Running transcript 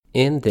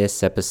In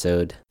this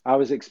episode, I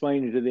was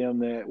explaining to them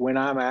that when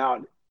I'm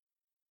out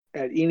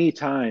at any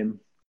time,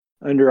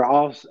 under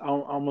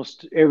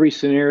almost every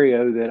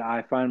scenario that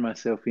I find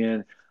myself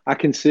in, I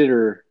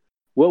consider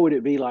what would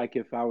it be like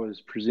if I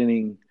was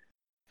presenting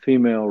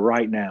female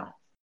right now.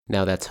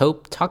 now that's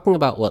Hope talking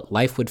about what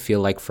life would feel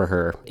like for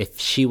her if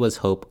she was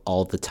Hope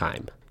all the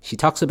time. She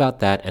talks about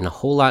that and a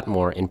whole lot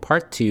more in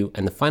part 2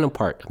 and the final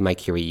part of my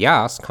Curi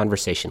YAAS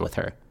conversation with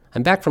her.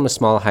 I'm back from a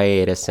small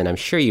hiatus and I'm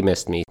sure you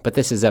missed me, but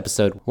this is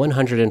episode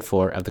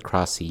 104 of the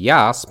Cross the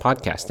YAAS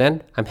podcast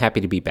and I'm happy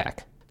to be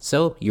back.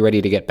 So, you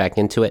ready to get back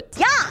into it?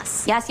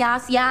 Yes! Yes,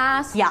 yes,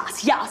 yes.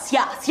 Yes, yes,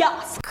 yes,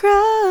 yes.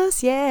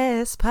 Cross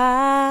Yes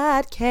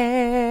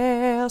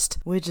Podcast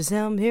with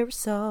Giselle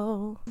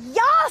Mirasol.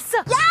 Yes!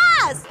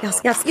 Yes!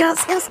 Yes, yes,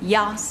 yes, yes.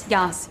 Yes,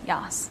 yes,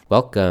 yes.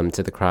 Welcome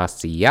to the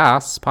Cross the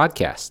YAAS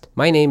podcast.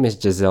 My name is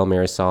Giselle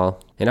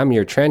Mirasol, and I'm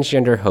your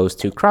transgender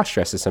host who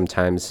cross-dresses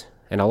sometimes,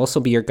 and I'll also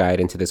be your guide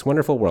into this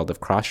wonderful world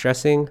of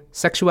cross-dressing,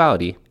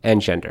 sexuality,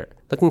 and gender.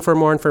 Looking for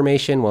more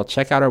information? Well,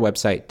 check out our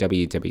website,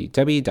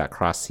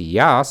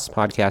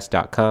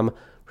 www.crosstheyaaspodcast.com,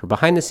 for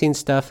behind-the-scenes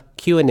stuff,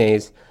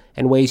 Q&As,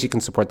 and ways you can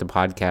support the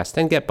podcast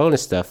and get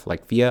bonus stuff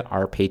like via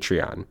our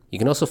Patreon. You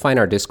can also find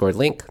our Discord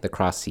link, the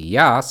Cross the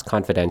YAAS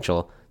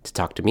Confidential, to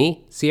talk to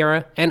me,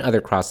 Sierra, and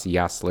other Cross the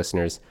YAAS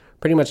listeners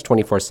pretty much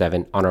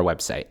 24/7 on our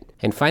website.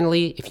 And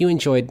finally, if you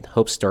enjoyed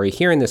Hope's story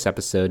here in this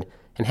episode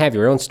and have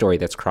your own story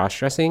that's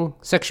cross-dressing,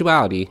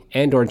 sexuality,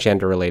 and or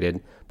gender-related,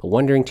 but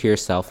wondering to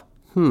yourself,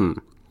 I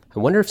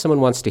wonder if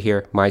someone wants to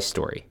hear my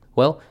story.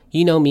 Well,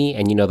 you know me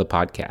and you know the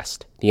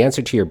podcast. The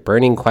answer to your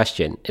burning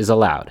question is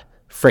aloud.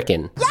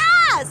 Frickin'.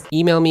 Yes!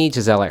 Email me,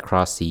 Giselle at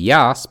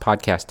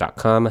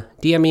crosstheyaaspodcast.com,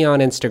 DM me on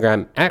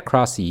Instagram at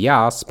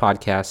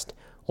crosstheyaaspodcast,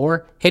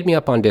 or hit me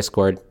up on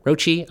Discord,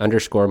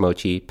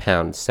 Rochi_Mochi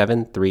pound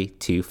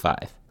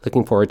 7325.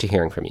 Looking forward to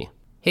hearing from you.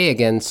 Hey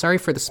again, sorry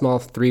for the small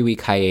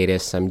 3-week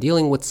hiatus. I'm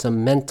dealing with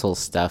some mental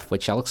stuff,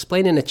 which I'll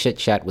explain in a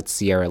chit-chat with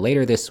Sierra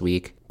later this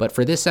week. But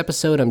for this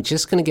episode, I'm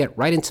just going to get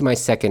right into my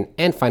second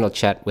and final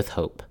chat with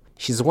Hope.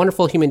 She's a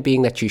wonderful human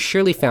being that you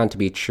surely found to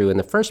be true in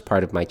the first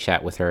part of my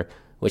chat with her,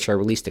 which I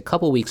released a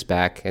couple weeks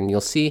back, and you'll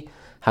see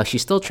how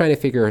she's still trying to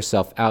figure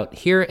herself out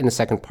here in the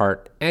second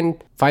part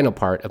and final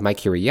part of my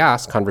Curi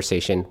YAAS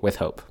conversation with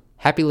Hope.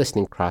 Happy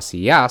listening, Cross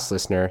the YAAS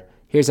listener.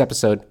 Here's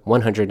episode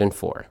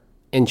 104.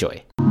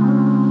 Enjoy.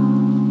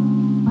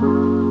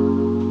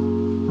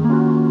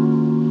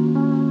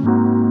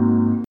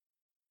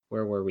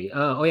 Where were we?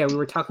 We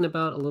were talking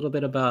about a little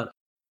bit about,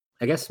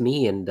 I guess,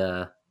 me and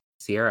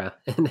Sierra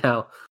and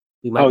how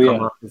we might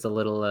come off as a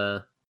little,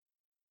 I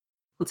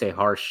wouldn't say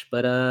harsh,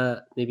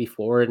 but maybe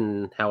forward,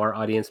 and how our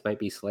audience might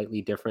be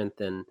slightly different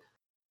than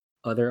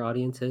other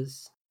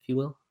audiences, if you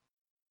will.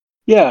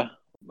 Yeah,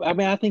 I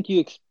mean, I think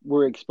you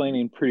were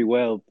explaining pretty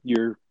well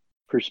your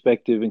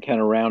perspective and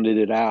kind of rounded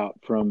it out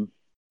from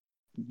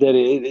that.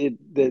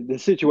 The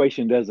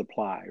situation does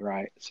apply,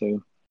 right?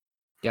 So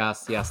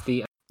Yes.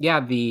 The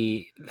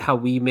how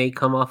we may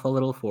come off a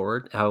little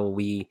forward, how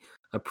we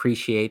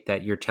appreciate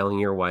that you're telling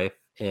your wife,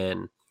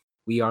 and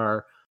we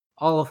are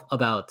all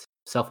about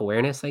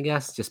self-awareness, I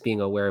guess, just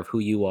being aware of who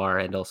you are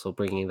and also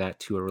bringing that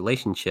to a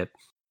relationship.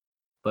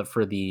 But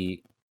for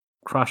the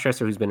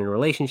crossdresser who's been in a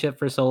relationship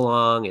for so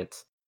long,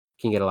 it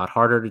can get a lot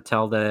harder to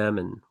tell them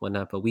and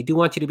whatnot. But we do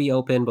want you to be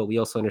open, but we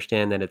also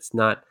understand that it's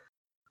not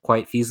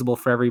quite feasible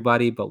for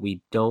everybody, but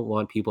we don't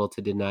want people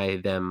to deny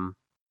them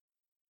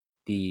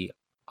the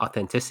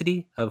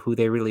authenticity of who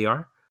they really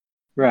are.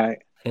 right.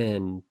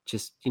 And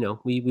just,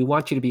 we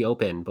want you to be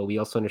open, but we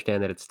also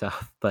understand that it's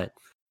tough. But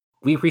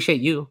we appreciate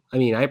you. I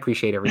mean, I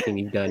appreciate everything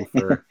you've done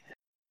for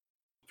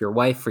your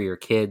wife, for your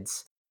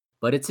kids,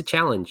 but it's a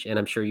challenge, and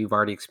I'm sure you've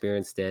already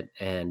experienced it.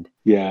 And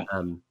Yeah.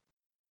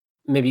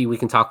 maybe we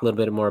can talk a little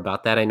bit more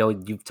about that. I know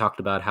you've talked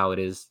about how it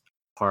is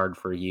hard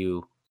for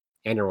you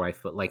and your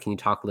wife, but can you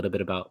talk a little bit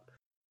about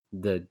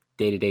the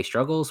day-to-day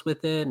struggles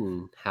with it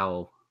and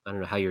how, I don't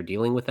know, how you're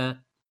dealing with that?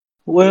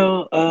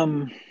 Well,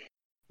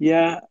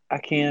 yeah, I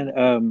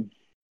can.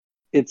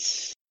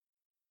 It's.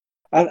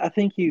 I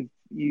think you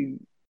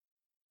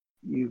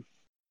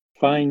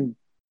find,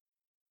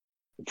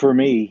 for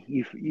me,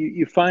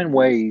 you find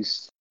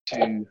ways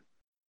to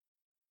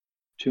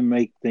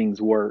make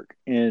things work,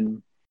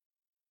 and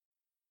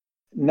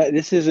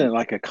this isn't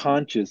like a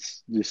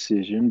conscious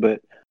decision,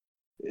 but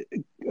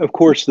of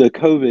course, the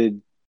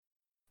COVID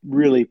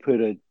really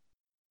put a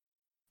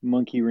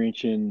monkey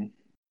wrench in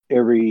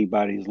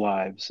everybody's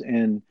lives,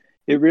 and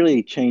it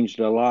really changed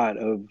a lot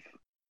of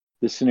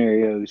the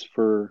scenarios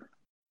for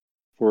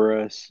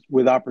us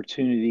with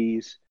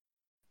opportunities.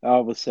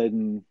 All of a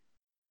sudden,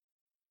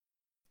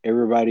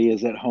 everybody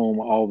is at home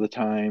all the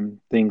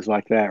time, things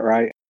like that,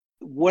 right?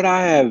 What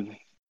I have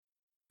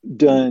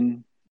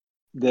done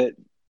that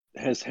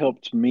has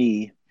helped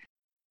me,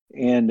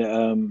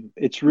 and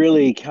it's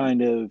really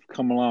kind of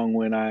come along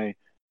when I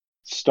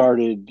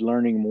started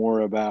learning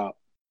more about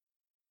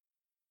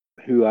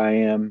who I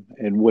am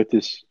and what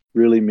this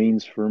really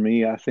means for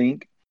me, I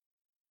think.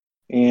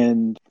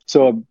 And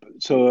so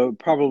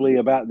probably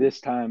about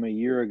this time a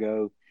year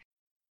ago,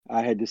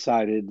 I had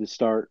decided to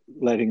start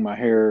letting my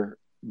hair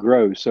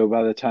grow. So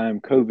by the time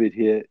COVID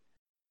hit,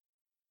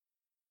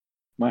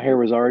 my hair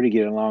was already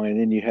getting long, and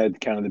then you had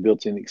kind of the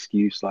built-in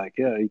excuse like,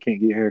 yeah, you can't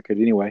get a haircut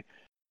anyway.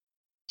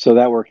 So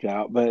that worked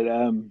out. But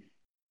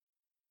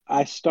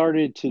I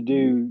started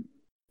to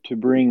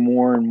bring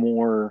more and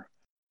more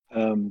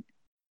um,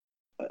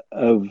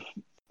 of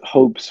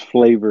Hope's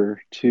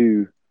flavor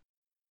to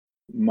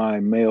my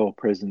male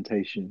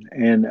presentation,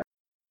 and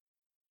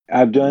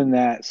I've done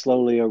that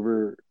slowly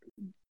over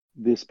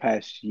this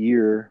past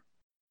year.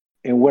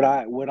 And what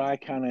I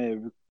kind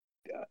of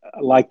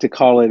like to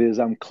call it is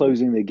I'm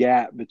closing the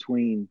gap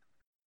between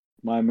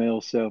my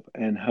male self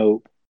and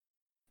Hope,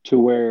 to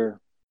where,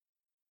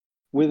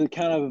 with a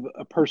kind of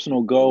a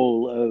personal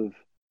goal of,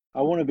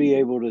 I want to be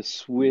able to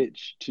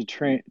switch to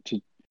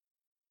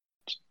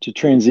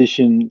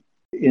transition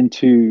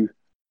into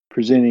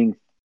presenting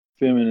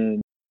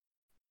feminine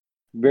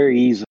very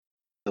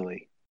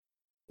easily.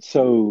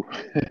 So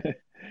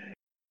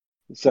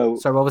so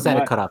Sorry, what was that a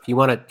my cut off? You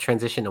want to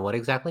transition to what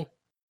exactly?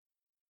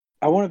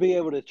 I want to be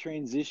able to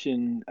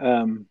transition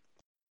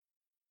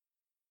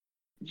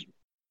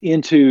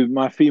into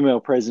my female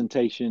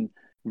presentation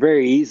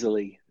very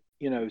easily,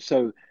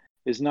 so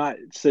it's not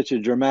such a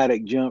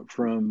dramatic jump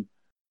from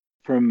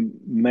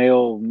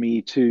male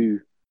me to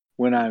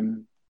when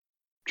I'm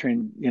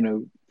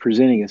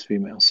presenting as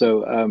female.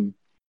 So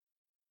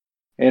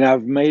and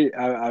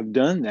I've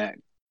done that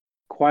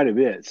quite a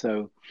bit.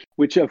 So,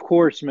 which of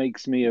course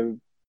makes me a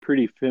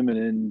pretty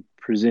feminine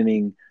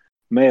presenting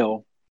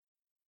male,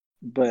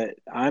 but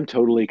I'm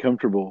totally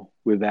comfortable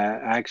with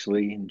that. I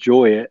actually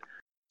enjoy it.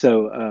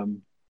 So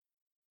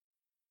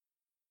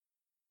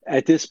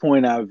at this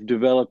point, I've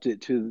developed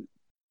it to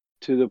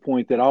the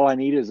point that all I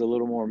need is a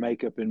little more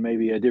makeup and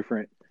maybe a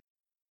different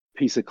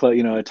piece of clothes,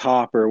 a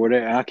top or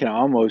whatever. I can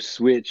almost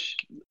switch,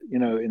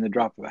 in the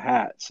drop of a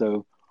hat.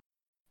 So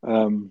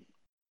um,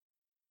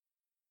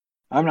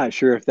 I'm not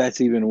sure if that's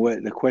even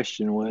what the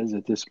question was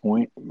at this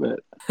point, but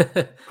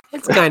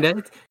It's kind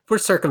of we're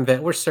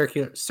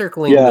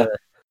circling yeah.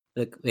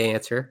 the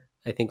answer.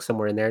 I think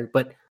somewhere in there.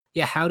 But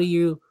yeah, how are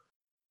you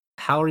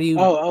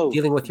Oh,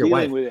 dealing with your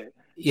dealing wife? with it.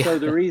 Yeah. So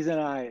the reason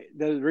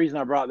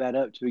I brought that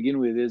up to begin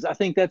with is I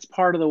think that's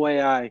part of the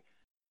way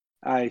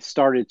I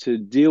started to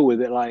deal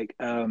with it. Like,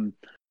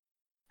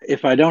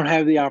 if I don't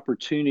have the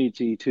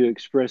opportunity to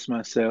express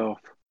myself,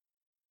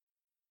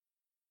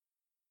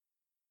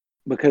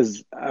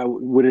 because I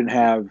wouldn't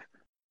have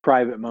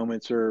private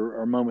moments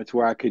or moments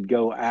where I could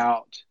go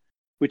out,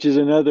 which is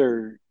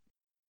another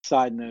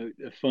side note,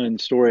 a fun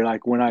story.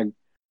 Like when I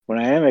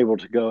am able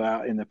to go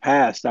out in the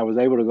past, I was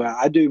able to go out.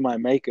 I do my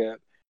makeup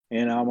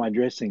and all my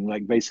dressing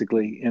like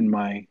basically in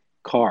my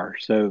car.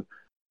 So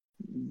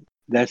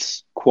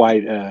that's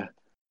quite a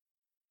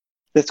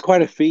that's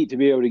quite a feat to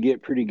be able to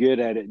get pretty good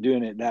at it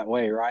doing it that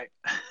way, right?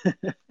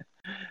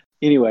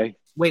 Anyway,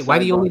 Wait, why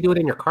do you sidebar. only do it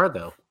in your car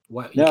though?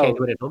 Why you can't No,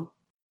 do it at home?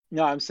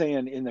 no, I'm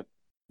saying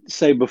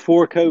say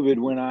before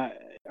COVID,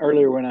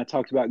 earlier when I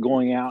talked about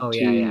going out Oh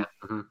yeah, to yeah.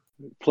 Mhm.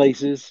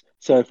 places.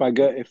 So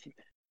if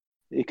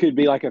it could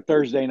be like a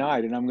Thursday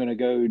night and I'm going to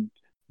go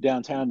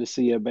downtown to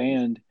see a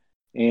band,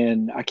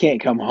 and I can't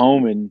come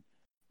home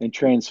and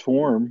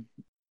transform.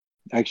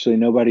 Actually,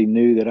 nobody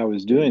knew that I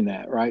was doing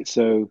that, right?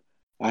 So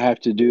I have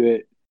to do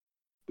it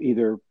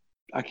either.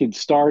 I could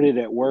start it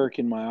at work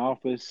in my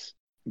office,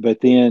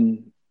 but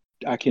then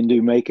I can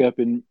do makeup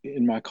in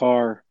my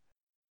car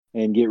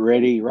and get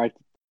ready right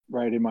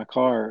in my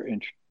car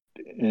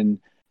and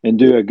and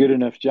do a good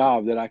enough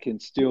job that I can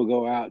still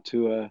go out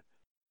to a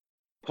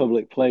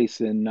public place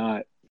and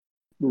not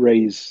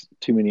raise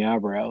too many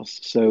eyebrows.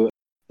 So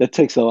that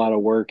takes a lot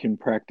of work and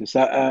practice.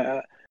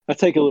 I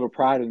take a little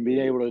pride in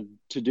being able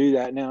to do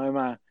that. Now,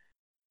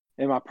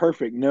 am I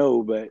perfect?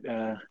 No, but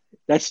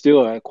that's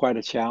still quite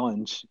a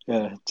challenge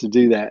to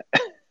do that.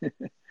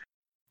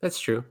 That's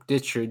true.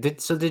 It's true.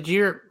 Did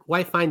your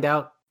wife find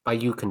out by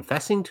you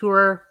confessing to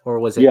her, or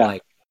was it Yeah,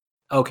 like,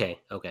 okay,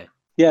 okay?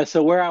 yeah.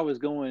 So where I was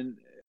going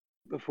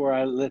before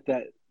I let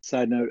that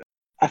side note,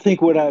 I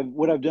think what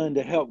I've done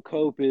to help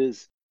cope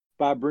is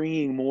by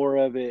bringing more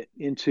of it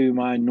into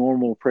my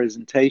normal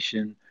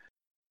presentation.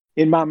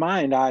 In my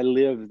mind, I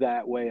live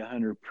that way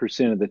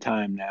 100% of the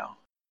time now.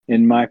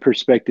 In my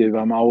perspective,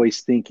 I'm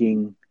always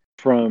thinking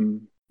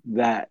from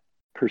that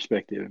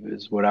perspective,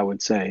 is what I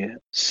would say.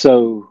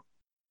 So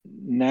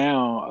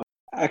now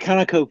I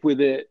kind of cope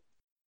with it.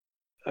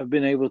 I've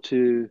been able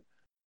to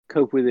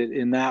cope with it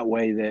in that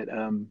way that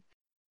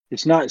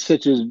it's not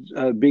such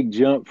a big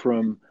jump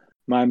from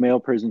my male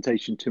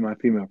presentation to my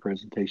female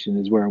presentation,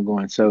 is where I'm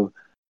going. So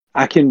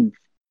I can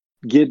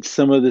get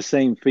some of the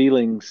same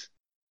feelings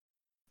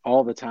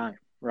all the time,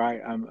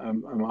 right?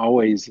 I'm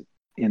always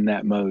in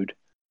that mode.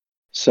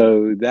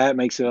 So that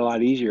makes it a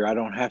lot easier. I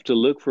don't have to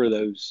look for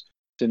those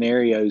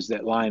scenarios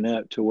that line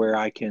up to where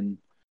I can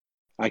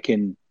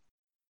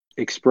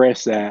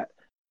express that.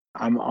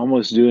 I'm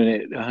almost doing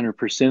it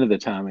 100% of the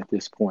time at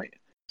this point.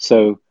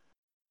 So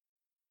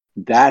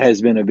that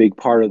has been a big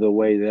part of the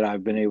way that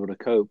I've been able to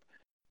cope,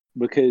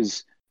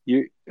 because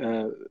you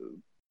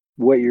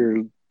what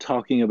you're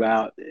talking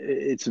about,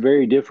 it's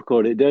very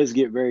difficult. It does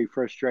get very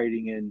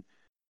frustrating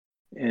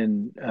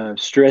and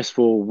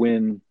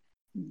stressful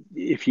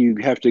if you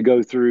have to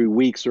go through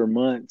weeks or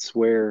months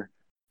where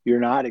you're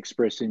not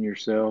expressing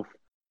yourself.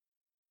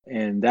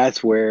 And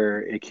that's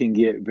where it can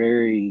get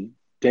very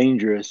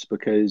dangerous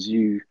because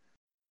you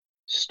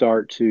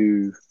start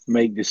to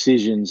make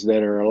decisions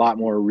that are a lot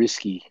more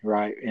risky,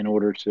 right? In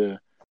order to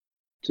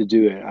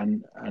do it.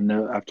 I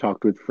know I've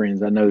talked with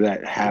friends. I know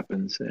that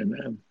happens.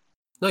 And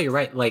No, you're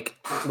right. Like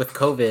with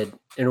COVID,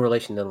 in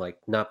relation to like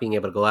not being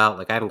able to go out,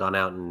 like I haven't gone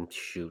out in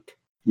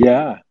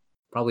yeah,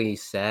 probably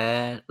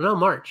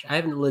March. I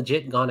haven't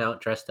legit gone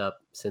out dressed up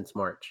since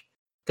March.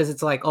 Because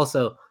it's like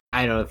also,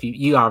 I don't know if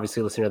you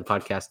obviously listen to the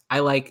podcast. I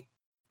like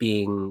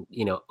being,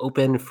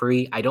 open,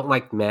 free. I don't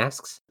like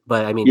masks,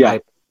 but I mean, yeah,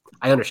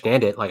 I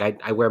understand it. Like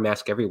I wear a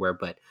mask everywhere,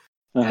 but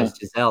uh-huh. as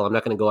Giselle, I'm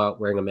not going to go out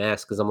wearing a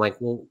mask because I'm like,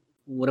 well,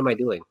 what am I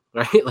doing?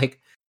 Right? Like,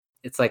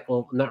 it's like,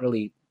 well, not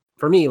really.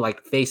 For me,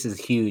 like face is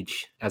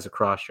huge as a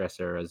cross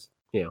dresser,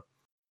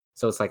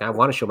 so it's like I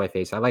want to show my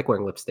face. I like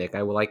wearing lipstick.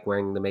 I like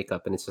wearing the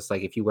makeup, and it's just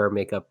like if you wear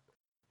makeup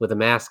with a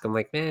mask, I'm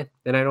like, then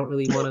I don't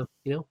really want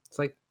to. It's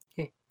like,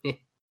 eh, eh.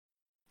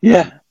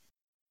 Yeah.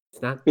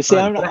 It's not But see,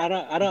 fun.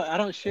 I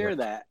don't share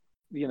that.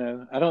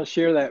 I don't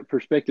share that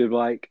perspective.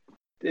 Like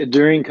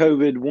during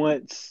COVID,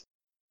 once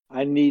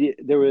I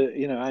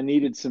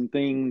needed some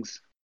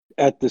things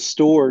at the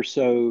store,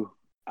 so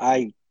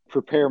I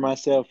prepare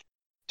myself,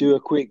 do a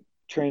quick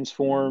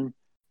transform,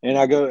 and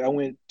I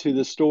went to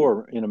the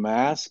store in a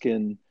mask,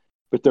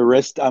 but the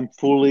rest I'm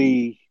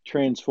fully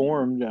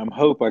transformed.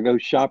 I go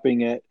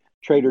shopping at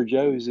Trader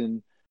Joe's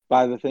and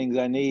buy the things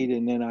I need,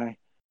 and then I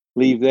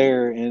leave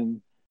there,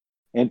 and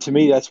to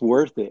me that's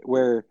worth it.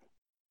 Where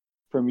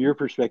from your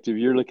perspective,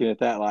 you're looking at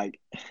that like,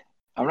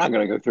 I'm not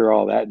going to go through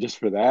all that just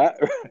for that,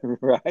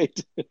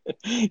 right?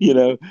 you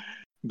know,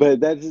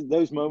 but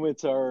those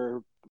moments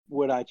are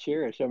what I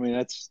cherish. I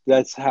mean,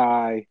 that's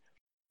how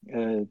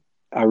uh,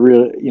 I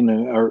really,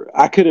 or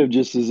I could have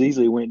just as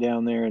easily went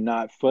down there and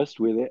not fussed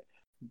with it,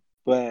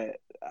 but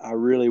I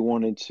really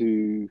wanted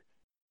to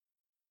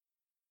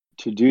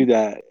do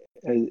that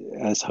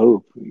as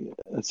hope.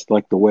 That's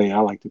like the way I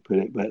like to put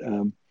it. But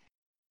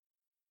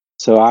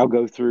so I'll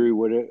go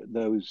through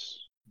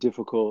those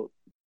difficult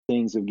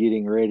things of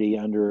getting ready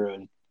under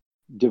a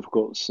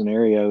difficult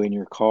scenario in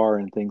your car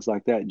and things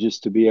like that,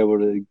 just to be able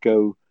to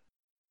go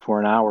for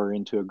an hour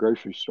into a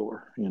grocery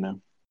store.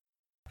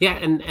 Yeah,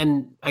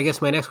 and I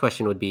guess my next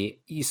question would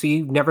be: so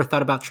you never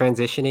thought about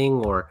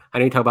transitioning, or I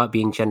know you talk about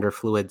being gender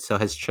fluid. So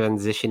has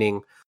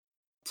transitioning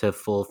to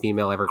full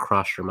female ever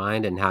crossed your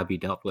mind, and how have you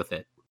dealt with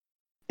it?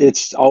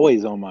 It's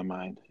always on my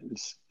mind.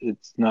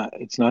 It's not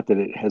that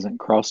it hasn't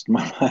crossed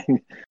my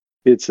mind.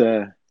 It's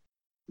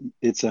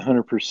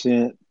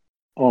 100%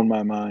 on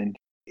my mind.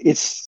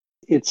 It's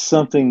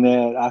something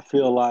that I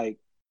feel like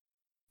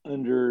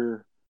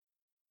under.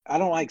 I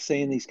don't like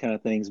saying these kind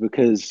of things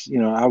because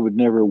I would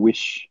never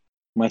wish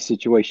my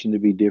situation to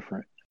be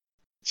different.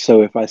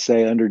 So if I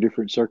say under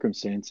different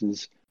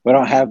circumstances, well, I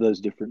don't have those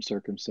different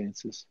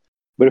circumstances.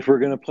 But if we're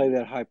going to play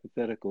that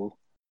hypothetical,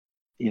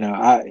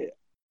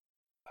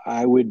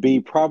 I would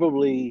be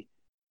probably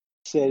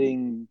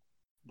setting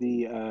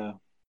the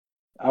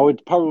I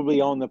would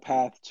probably on the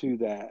path to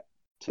that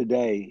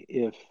today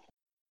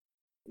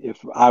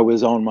if I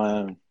was on my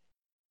own.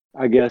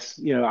 I guess,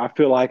 I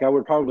feel like I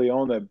would probably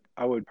on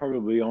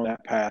that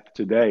path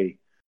today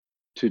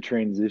to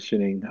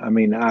transitioning. I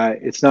mean,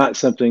 it's not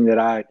something that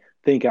I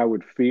think I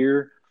would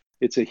fear.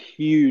 It's a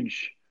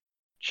huge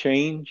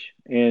change,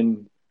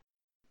 and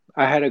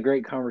I had a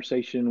great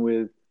conversation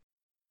with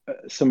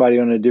somebody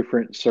on a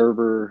different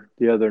server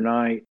the other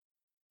night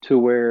to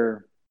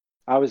where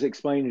I was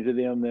explaining to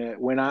them that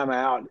when I'm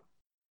out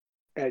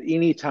at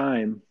any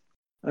time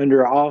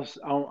under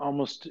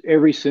almost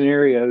every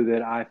scenario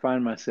that I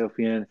find myself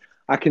in,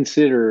 I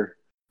consider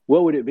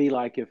what would it be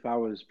like if I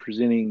was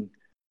presenting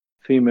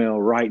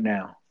female right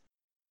now?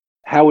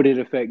 How would it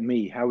affect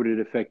me? How would it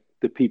affect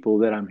the people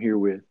that I'm here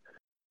with?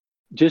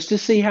 Just to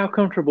see how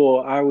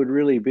comfortable I would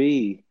really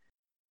be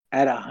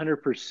at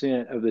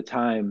 100% of the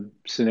time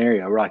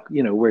scenario, like,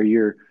 where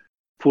you're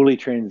fully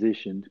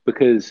transitioned,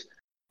 because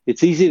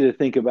it's easy to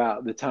think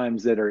about the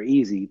times that are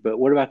easy, but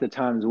what about the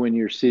times when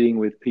you're sitting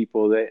with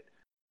people that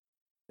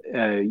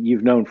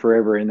you've known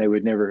forever and they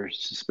would never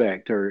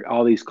suspect, or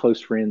all these close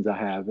friends I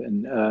have,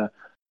 and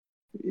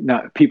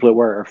not people at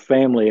work or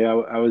family.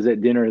 I was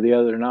at dinner the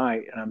other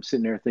night and I'm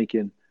sitting there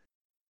thinking,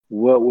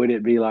 what would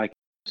it be like?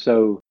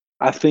 So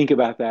I think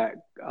about that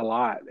a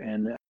lot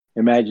and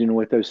imagine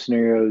what those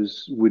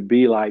scenarios would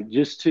be like,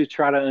 just to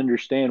try to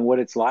understand what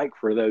it's like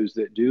for those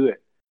that do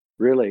it,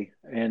 really.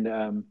 And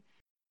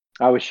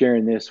I was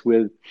sharing this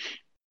with,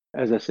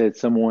 as I said,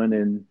 someone,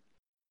 and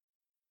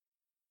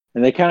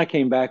they kind of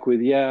came back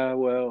with, yeah,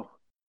 well,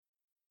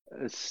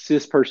 a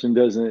cis person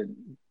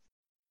doesn't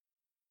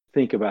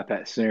think about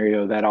that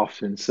scenario that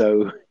often,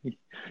 so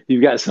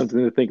you've got something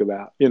to think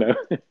about.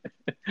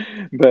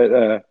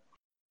 But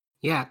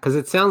Yeah, because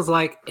it sounds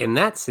like in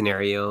that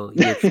scenario,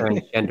 you're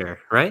transgender,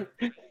 right?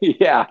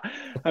 Yeah.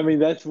 I mean,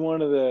 that's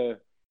one of the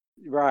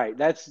right.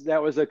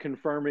 That was a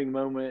confirming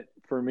moment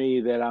for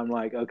me that I'm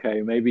like,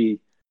 okay,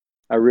 maybe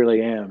I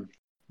really am.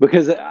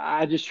 Because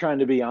I just trying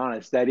to be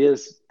honest. That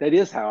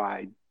is how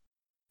I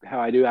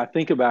do. I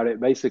think about it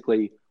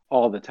basically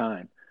all the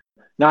time.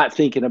 Not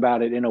thinking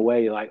about it in a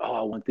way like, oh,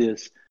 I want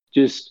this.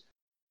 Just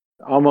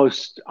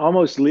almost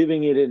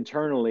living it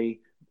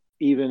internally,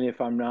 even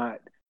if I'm not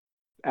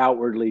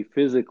outwardly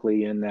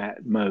physically in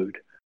that mode.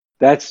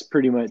 That's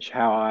pretty much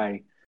how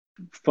I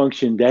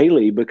function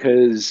daily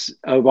because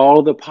of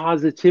all the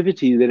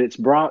positivity that it's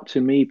brought to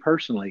me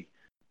personally.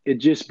 It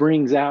just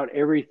brings out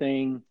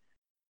everything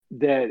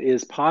that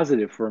is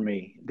positive for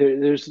me.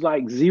 There's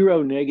like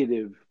zero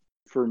negative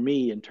for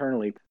me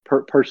internally,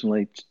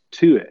 personally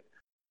to it.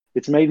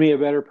 It's made me a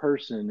better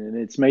person and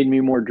it's made me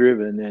more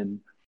driven.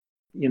 And,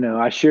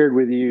 I shared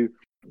with you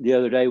the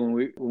other day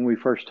when we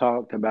first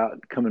talked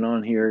about coming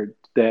on here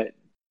that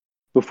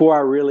before I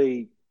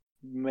really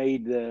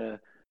made the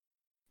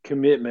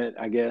commitment,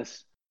 I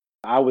guess,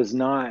 I was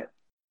not,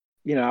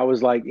 I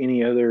was like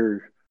any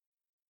other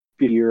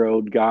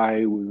 50-year-old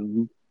guy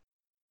with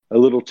a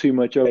little too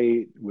much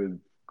weight, with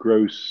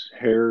gross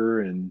hair,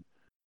 and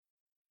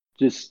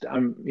just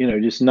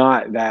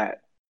not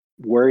that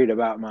worried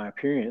about my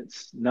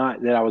appearance.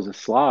 Not that I was a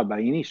slob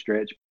by any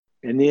stretch.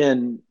 And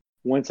then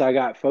once I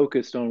got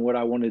focused on what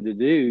I wanted to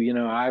do,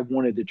 I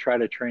wanted to try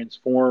to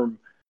transform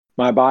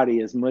my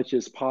body as much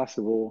as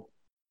possible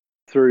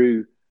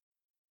through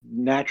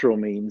natural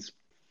means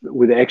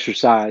with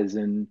exercise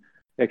and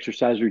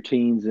exercise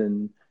routines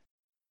and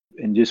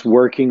just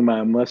working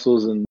my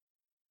muscles and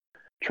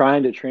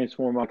trying to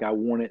transform like I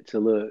want it to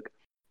look.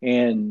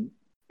 And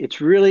it's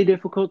really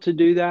difficult to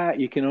do that.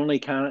 You can only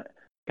kind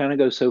of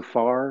go so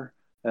far.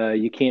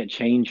 You can't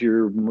change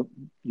your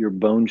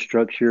bone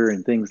structure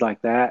and things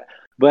like that.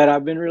 But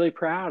I've been really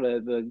proud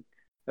of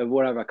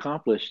what I've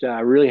accomplished. I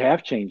really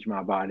have changed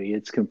my body.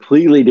 It's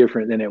completely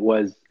different than it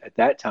was at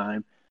that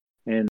time.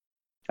 And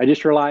I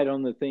just relied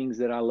on the things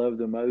that I love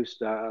the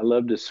most. I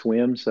love to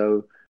swim,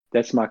 so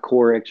that's my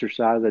core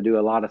exercise. I do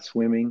a lot of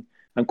swimming.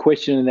 I'm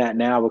questioning that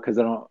now because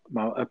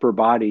my upper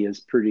body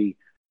is pretty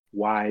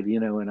wide,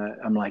 and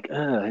I'm like,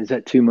 is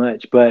that too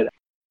much? But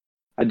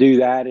I do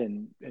that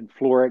and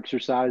floor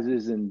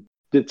exercises and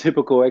the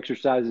typical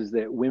exercises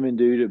that women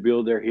do to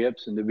build their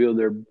hips and to build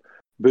their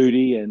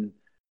booty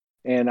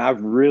and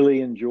I've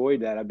really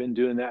enjoyed that. I've been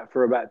doing that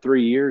for about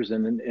 3 years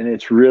and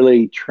it's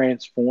really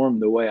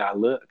transformed the way I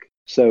look.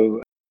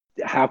 So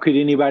how could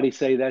anybody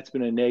say that's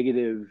been a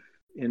negative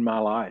in my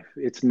life?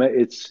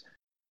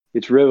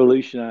 It's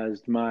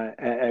revolutionized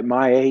at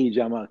my age.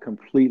 I'm a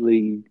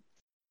completely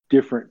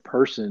different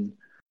person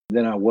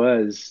than I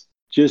was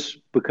just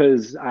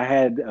because I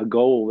had a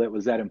goal that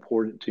was that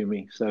important to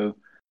me. So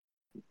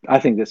I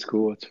think that's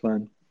cool. It's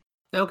fun.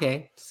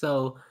 Okay,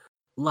 so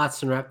lots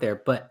to wrap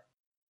there, but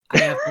I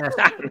have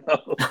to I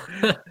know.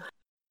 ask,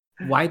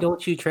 why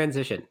don't you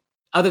transition?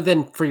 Other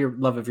than for your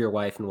love of your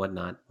wife and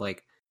whatnot,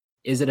 like,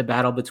 is it a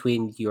battle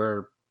between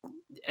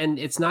and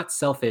it's not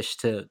selfish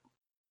to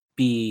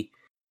be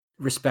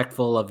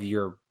respectful of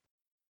your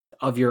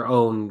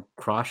own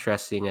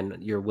cross-dressing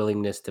and your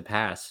willingness to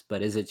pass,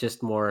 but is it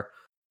just more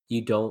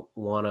you don't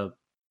wanna,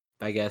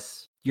 I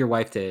guess, your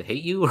wife to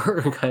hate you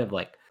or kind of,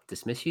 like,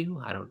 dismiss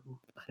you? I don't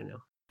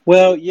know.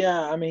 Well,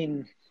 yeah, I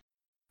mean,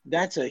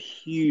 that's a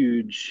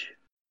huge,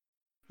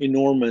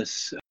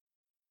 enormous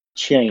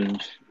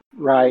change,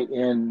 right?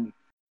 And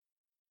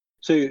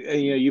so,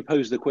 you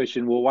pose the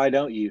question, well, why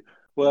don't you?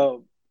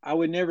 Well, I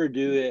would never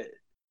do it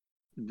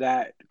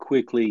that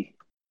quickly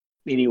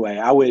anyway.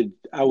 I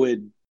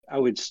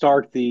would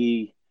start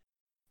the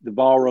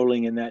ball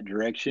rolling in that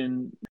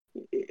direction.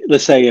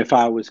 Let's say if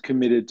I was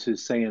committed to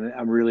saying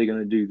I'm really going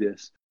to do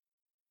this,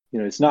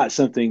 it's not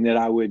something that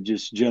I would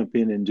just jump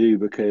in and do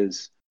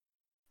because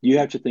you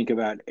have to think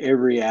about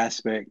every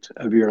aspect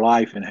of your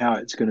life and how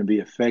it's going to be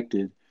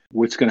affected.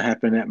 What's going to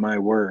happen at my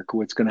work?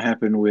 What's going to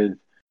happen with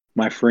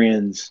my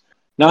friends?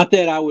 Not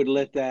that I would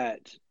let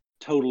that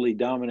totally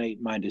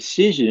dominate my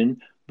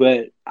decision,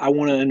 but I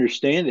want to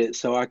understand it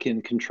so I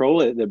can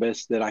control it the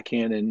best that I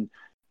can and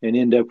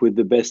end up with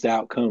the best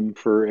outcome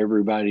for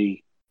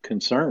everybody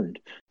concerned.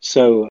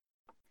 So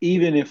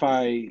even if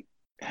I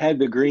had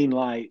the green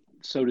light,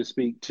 so to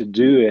speak, to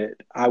do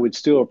it, I would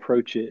still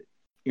approach it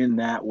in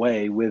that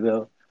way with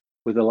a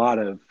lot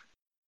of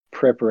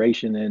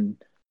preparation and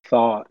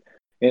thought.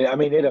 And I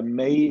mean,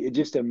 it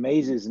just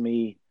amazes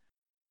me.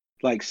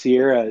 Like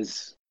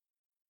Sierra's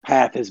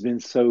path has been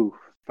so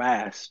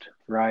fast,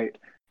 right?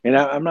 And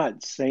I'm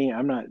not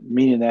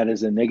meaning that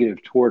as a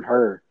negative toward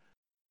her.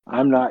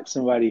 I'm not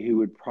somebody who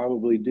would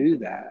probably do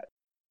that.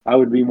 I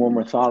would be more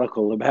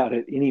methodical about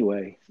it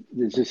anyway.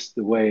 It's just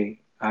the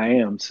way I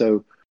am.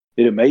 So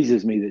it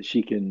amazes me that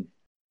she can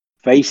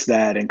face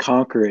that and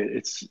conquer it.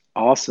 It's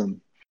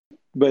awesome.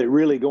 But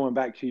really going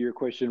back to your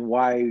question,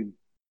 why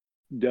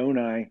don't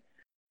I?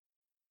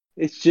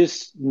 It's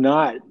just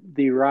not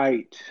the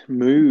right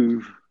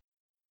move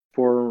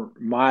for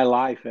my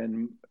life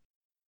and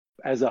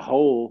as a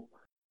whole,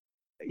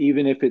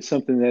 even if it's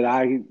something that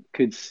I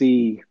could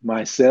see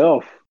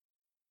myself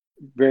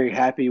very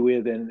happy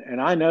with,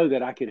 and I know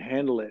that I could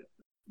handle it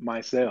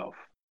myself,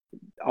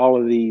 all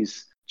of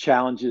these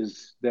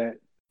challenges that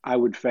I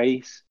would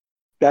face.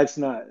 That's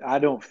not, I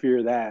don't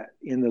fear that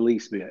in the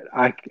least bit.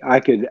 I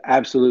could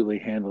absolutely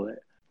handle it.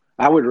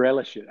 I would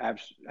relish it.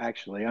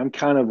 Actually, I'm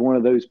kind of one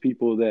of those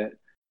people that,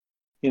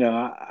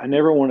 I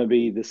never want to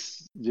be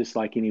this just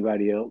like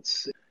anybody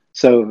else.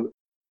 So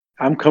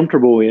I'm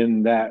comfortable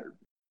in that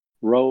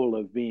role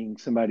of being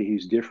somebody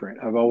who's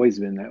different. I've always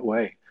been that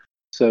way.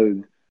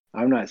 So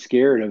I'm not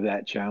scared of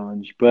that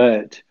challenge,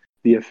 but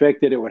the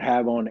effect that it would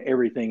have on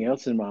everything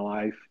else in my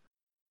life,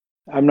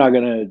 I'm not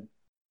going to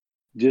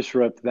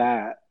disrupt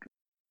that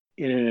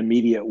in an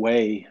immediate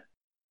way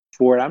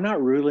for it. I'm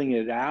not ruling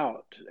it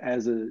out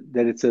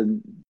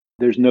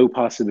there's no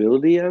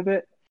possibility of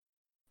it,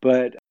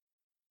 but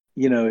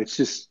it's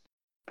just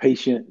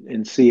patient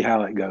and see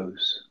how it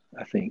goes,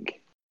 I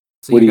think.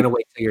 So you're gonna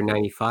wait till you're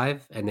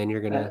 95, and then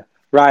you're gonna.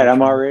 Right.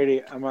 I'm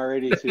already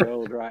too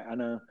old. Right. I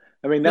know.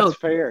 I mean, that's No,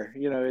 fair.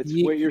 It's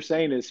what you're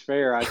saying is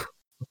fair.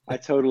 I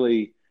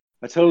totally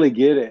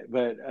get it.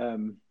 But,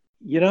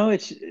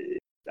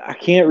 I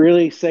can't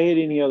really say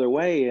it any other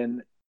way.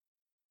 And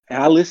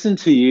I listen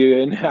to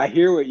you and I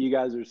hear what you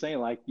guys are saying.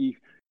 Like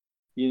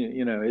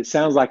it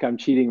sounds like I'm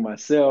cheating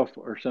myself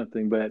or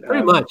something, but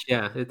pretty much.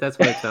 Yeah. That's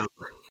what it sounds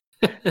like.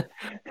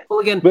 Well,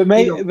 again, but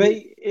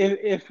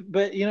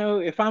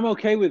if I'm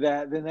okay with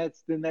that,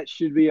 then that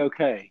should be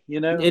okay.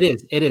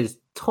 It is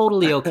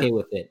totally okay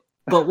with it.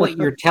 But what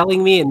you're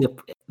telling me and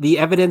the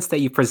evidence that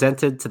you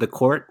presented to the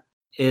court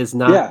is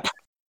not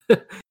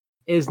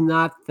is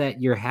not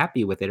that you're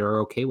happy with it or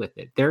okay with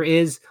it. There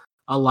is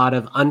a lot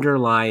of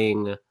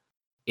underlying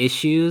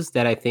issues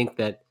that I think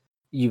that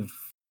you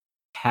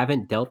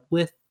haven't dealt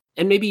with,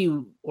 and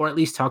maybe or at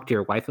least talk to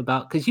your wife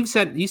about, because you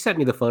sent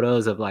me the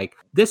photos of like,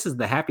 this is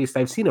the happiest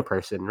I've seen a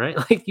person, right?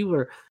 Like you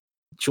were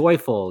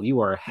joyful, you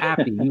are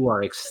happy, you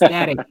are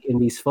ecstatic in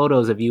these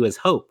photos of you as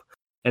Hope.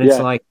 And it's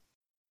like,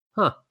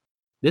 huh,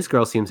 this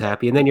girl seems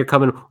happy. And then you're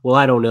coming, well,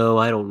 I don't know.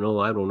 I don't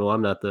know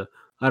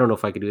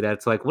if I could do that.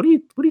 It's like, what are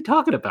you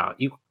talking about?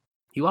 You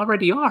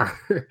already are.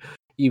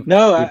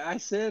 No, I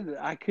said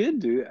I could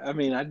do it. I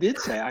mean, I did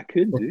say I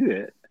could do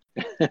it.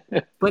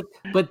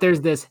 but there's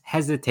this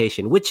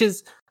hesitation, which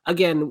is,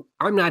 again,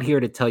 I'm not here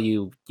to tell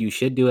you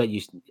should do it.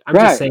 I'm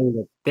just saying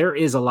that there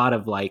is a lot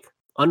of like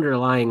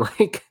underlying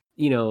like,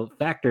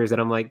 factors that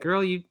I'm like,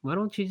 girl, why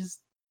don't you just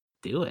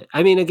do it?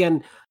 I mean,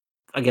 again,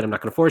 I'm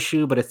not going to force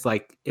you, but it's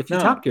like, if you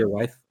talk to your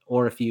wife,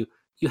 or if you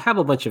have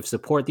a bunch of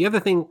support.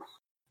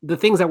 The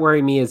things that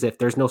worry me is if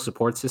there's no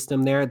support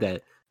system there,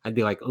 that I'd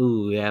be like,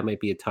 oh yeah, it might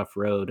be a tough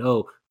road.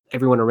 Oh,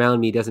 everyone around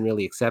me doesn't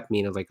really accept me.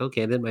 And I was like,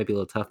 okay, that might be a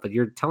little tough, but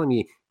you're telling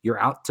me you're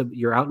out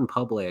in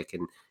public,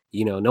 and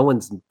no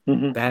one's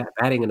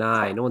batting an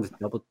eye. No one's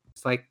double.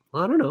 It's like,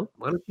 well, I don't know.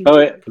 Why don't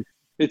you?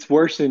 It's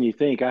worse than you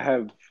think.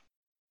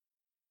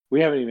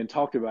 We haven't even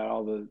talked about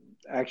all the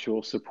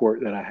actual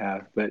support that I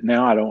have, but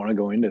now I don't want to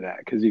go into that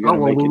because you're going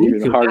to make it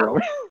even harder on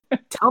me.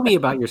 Tell me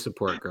about your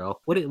support,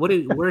 girl.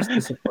 Where's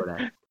the support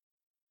at?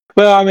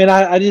 Well, I mean,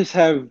 I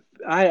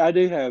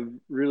do have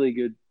really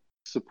good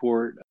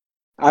support.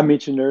 I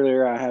mentioned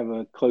earlier, I have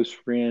a close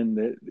friend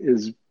that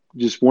is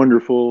just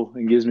wonderful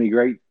and gives me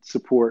great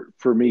support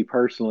for me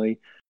personally.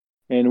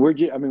 And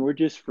we're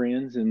just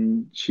friends,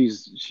 and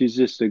she's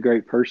just a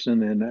great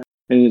person,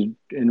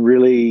 and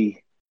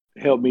really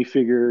helped me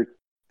figure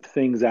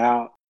things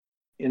out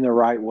in the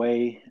right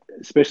way,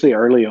 especially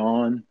early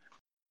on.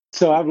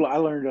 So I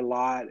learned a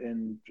lot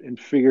and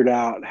figured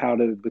out how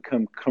to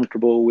become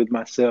comfortable with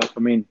myself.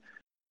 I mean,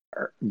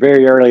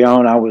 very early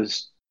on, I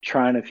was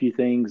trying a few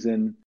things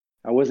and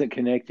I wasn't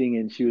connecting.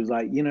 And she was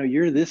like,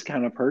 you're this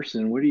kind of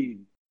person.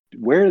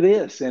 Wear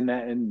this.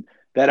 And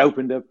that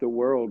opened up the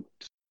world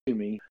to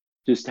me,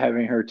 just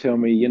having her tell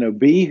me,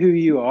 be who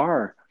you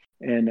are.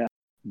 And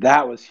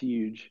that was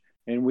huge.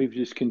 And we've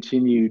just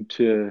continued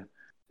to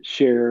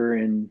share,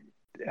 and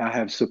I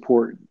have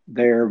support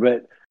there.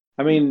 But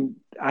I mean,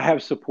 I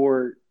have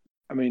support.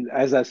 I mean,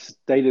 as I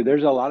stated,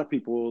 there's a lot of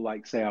people,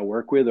 like say I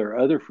work with or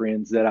other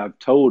friends that I've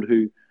told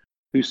who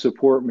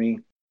support me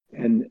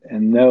and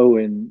know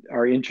and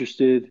are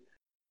interested.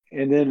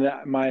 And then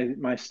my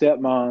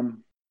stepmom,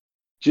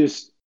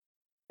 just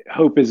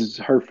Hope is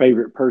her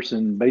favorite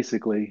person,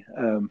 basically.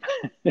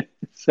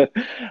 So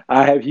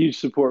I have huge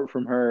support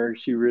from her.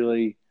 She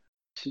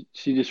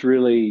just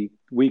really,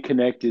 we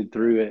connected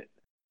through it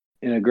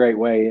in a great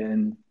way.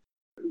 And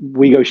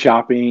we go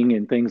shopping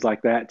and things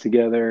like that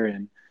together.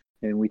 And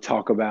we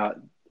talk about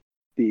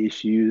the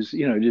issues,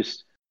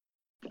 just,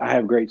 I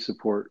have great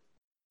support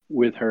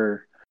with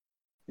her,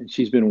 and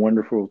she's been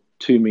wonderful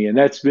to me. And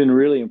that's been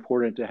really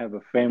important, to have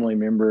a family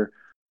member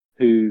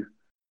who,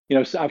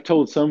 I've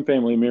told some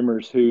family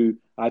members who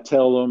I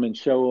tell them and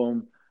show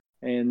them,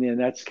 and then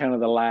that's kind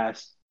of the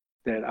last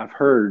that I've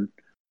heard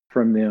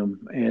from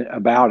them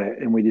about it.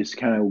 And we just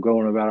kind of go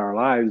on about our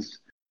lives,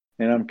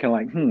 and I'm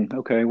kind of like,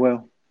 okay,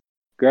 well,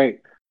 great.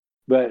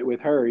 But with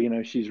her,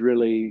 she's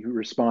really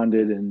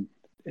responded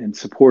and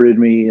supported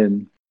me,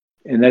 and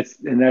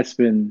that's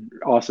been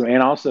awesome.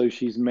 And also,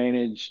 she's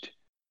managed.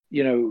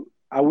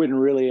 I wouldn't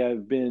really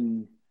have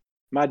been.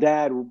 My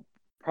dad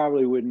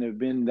probably wouldn't have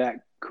been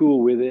that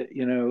cool with it.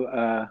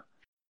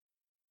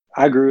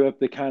 I grew up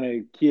the kind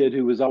of kid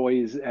who was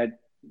always at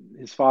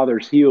his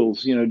father's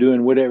heels,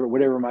 doing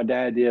whatever my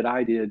dad did,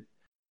 I did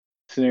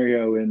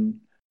scenario. And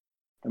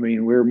I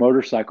mean, we're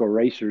motorcycle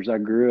racers. I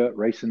grew up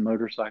racing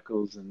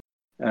motorcycles, and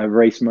I've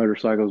raced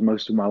motorcycles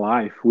most of my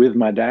life with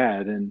my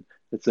dad. And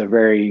it's a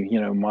very,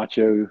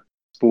 macho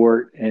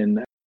sport,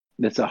 and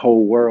it's a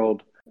whole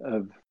world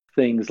of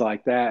things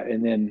like that.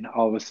 And then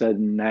all of a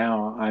sudden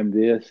now I'm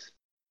this.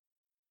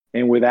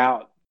 And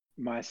without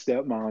my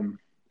stepmom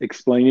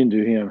explaining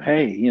to him,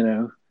 hey,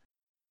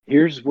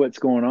 here's what's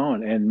going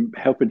on, and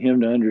helping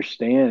him to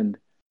understand,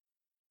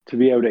 to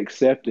be able to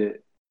accept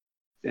it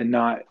and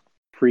not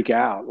freak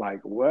out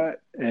like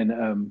what.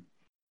 And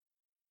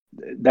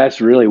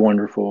that's really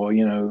wonderful.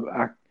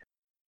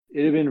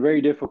 It'd have been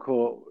very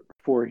difficult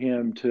for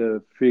him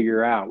to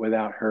figure out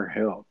without her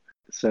help.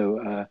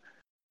 So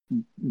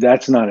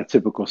that's not a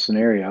typical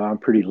scenario. I'm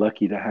pretty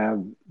lucky to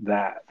have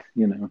that.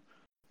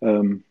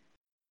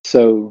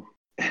 So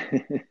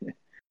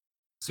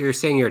So you're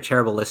saying you're a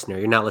terrible listener.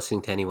 You're not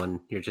listening to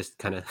anyone. You're just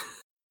kind of.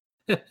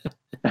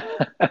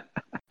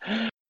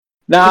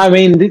 No, I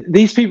mean,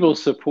 these people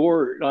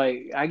support,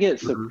 like I get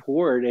Mhm.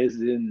 support as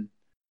in,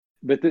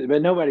 but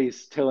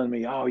nobody's telling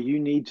me, oh,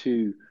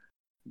 you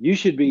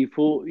should be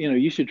full,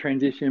 you should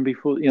transition and be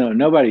full.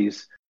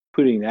 Nobody's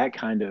putting that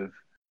kind of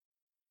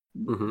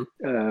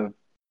Mhm.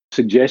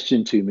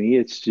 suggestion to me.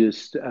 It's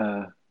just,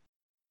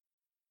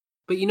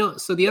 But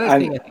so the other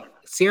thing, I think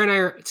Sierra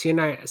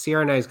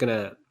and I is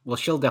gonna. Well,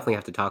 she'll definitely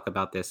have to talk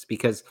about this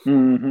because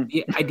mhm.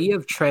 the idea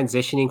of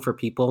transitioning for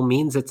people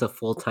means it's a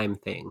full-time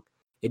thing.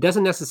 It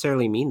doesn't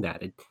necessarily mean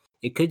that.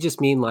 It could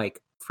just mean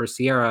like for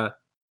Sierra.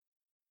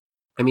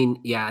 I mean,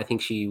 yeah, I think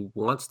she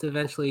wants to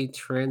eventually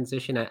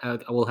transition. I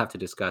will have to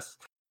discuss,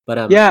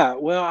 but Yeah,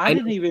 well, I I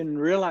didn't know. even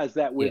realize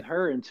that Yeah, with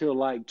her until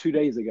like 2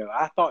 days ago.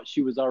 I thought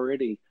she was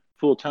already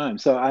full time.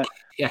 So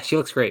yeah, she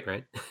looks great,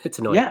 right? It's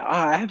annoying. yeah,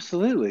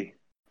 absolutely.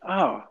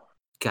 Oh,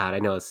 God, I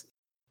know it's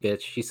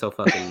bitch. She's so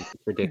fucking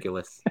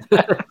ridiculous.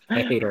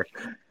 I hate her.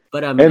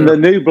 But and the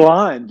new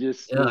blonde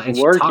just is and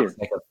she talks working.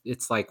 like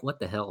it's like what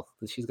the hell?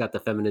 She's got the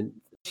feminine.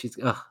 She's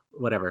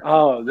whatever.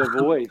 Oh, the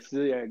voice.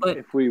 Yeah, But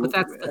if we, but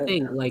that's the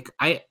thing. Like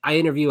I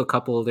interview a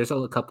couple. There's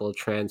a couple of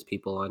trans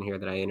people on here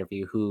that I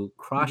interview who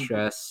cross Mhm.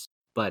 dress,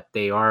 but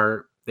they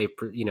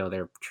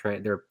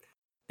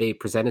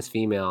present as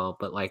female,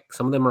 but like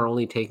some of them are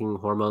only taking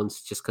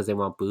hormones just because they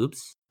want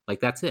boobs. Like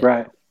that's it.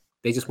 Right,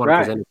 They just want to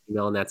right, present as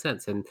female in that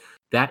sense, and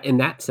that in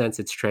that sense,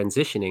 it's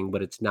transitioning,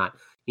 but it's not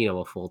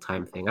a full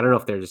time thing. I don't know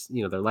if there's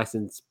their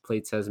license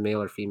plate says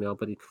male or female,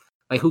 but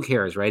like who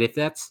cares, right? If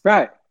that's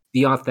right.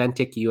 the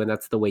authentic you and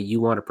that's the way you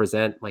want to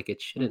present, like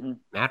it shouldn't Hmm.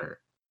 matter.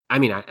 I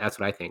mean, that's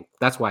what I think.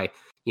 That's why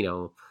you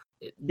know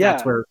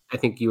that's Yeah, where I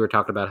think you were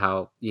talking about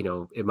how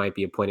it might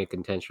be a point of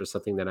contention or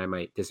something that I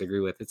might disagree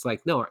with. It's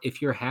like no,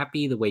 if you're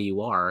happy the way you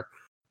are,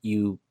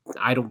 you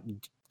I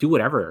don't do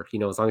whatever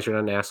as long as you're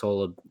not an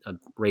asshole, a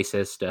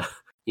racist,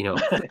 you know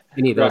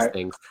any of those right.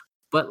 things.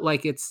 But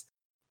like it's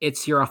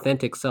your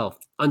authentic self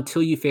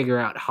until you figure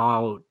out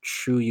how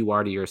true you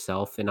are to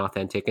yourself and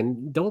authentic,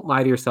 and don't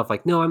lie to yourself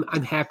like no,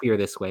 I'm happier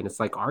this way, and it's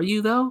like are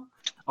you though?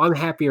 I'm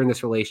happier in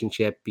this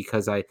relationship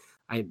because I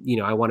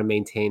want to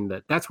maintain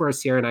that. That's where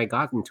Sierra and I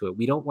got into it.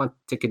 We don't want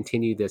to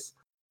continue this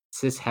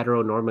cis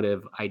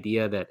heteronormative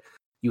idea that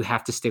you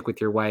have to stick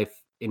with your wife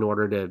in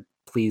order to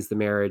please the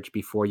marriage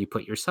before you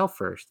put yourself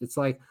first. It's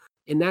like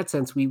in that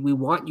sense, we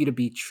want you to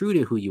be true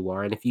to who you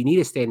are. And if you need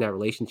to stay in that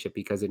relationship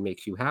because it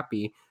makes you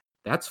happy,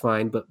 that's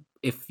fine. But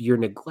if you're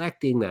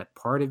neglecting that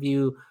part of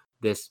you,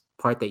 this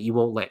part that you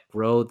won't let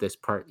grow, this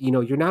part,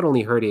 you're not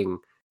only hurting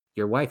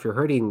your wife, you're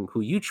hurting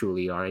who you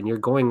truly are. And you're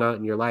going out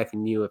in your life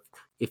and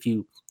if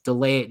you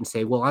delay it and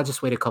say, well, I'll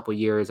just wait a couple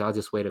years, I'll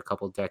just wait a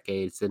couple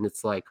decades. And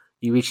it's like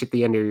you reach at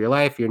the end of your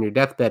life, you're in your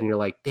deathbed and you're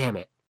like, damn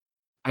it,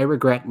 I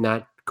regret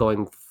not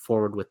going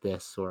forward with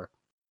this or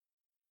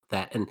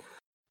that. And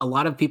a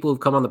lot of people who've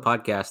come on the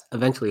podcast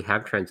eventually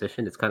have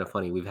transitioned. It's kind of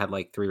funny. We've had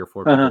like 3 or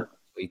 4 Uh-huh. people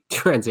actually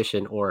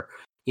transition or,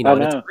 I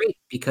and it's know. great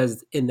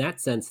because in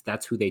that sense,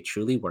 that's who they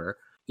truly were.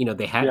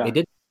 They Yeah,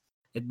 did,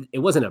 it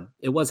wasn't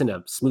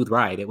a smooth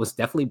ride. It was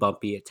definitely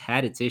bumpy. It's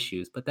had its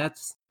issues, but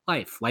that's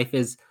life. Life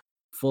is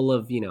full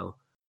of,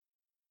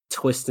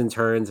 twists and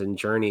turns and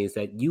journeys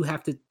that you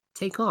have to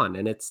take on.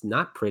 And it's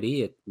not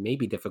pretty. It may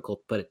be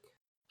difficult, but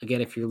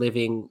again, if you're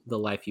living the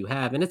life you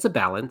have, and it's a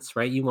balance,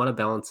 right? You want to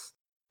balance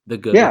the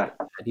good with yeah,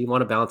 the bad. You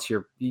want to balance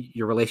your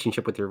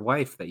relationship with your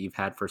wife that you've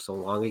had for so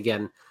long.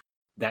 Again,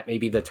 that may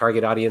be the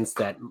target audience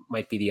that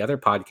might be the other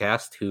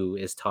podcast who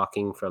is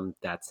talking from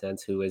that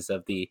sense, who is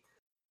of the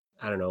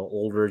I don't know,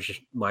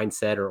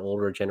 mindset or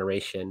older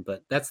generation,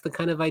 but that's the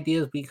kind of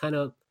ideas we kind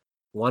of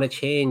want to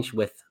change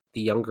with the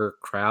younger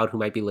crowd who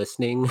might be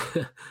listening,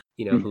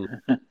 who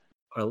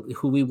or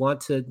who we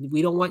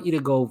don't want you to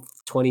go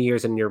 20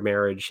 years in your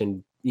marriage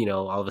and,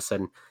 all of a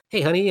sudden,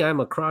 hey, honey, I'm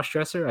a cross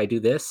dresser. I do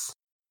this.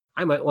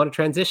 I might want to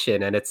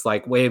transition. And it's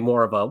like way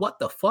more of a, what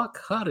the fuck?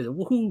 What?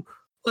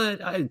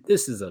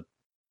 This is a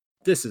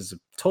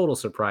total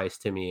surprise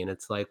to me. And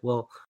it's like,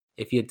 well,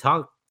 if you had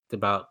talked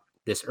about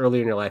this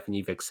earlier in your life and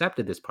you've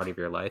accepted this part of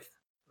your life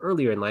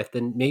earlier in life,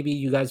 then maybe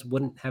you guys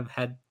wouldn't have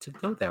had to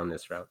go down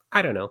this route.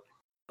 I don't know.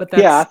 But Yeah,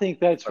 I that's think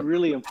that's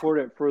really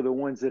important for the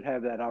ones that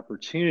have that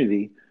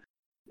opportunity.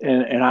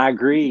 And I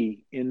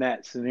agree in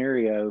that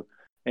scenario.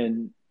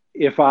 And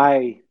if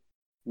I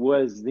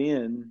was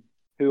then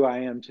who I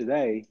am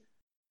today,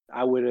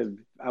 I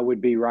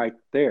would be right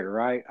there,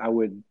 right?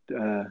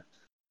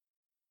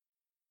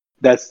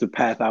 That's the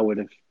path I would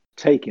have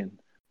taken.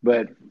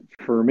 But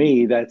for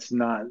me, that's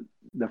not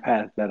the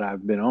path that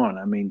I've been on.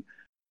 I mean,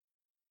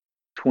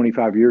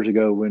 25 years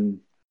ago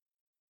when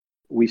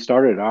we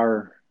started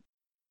our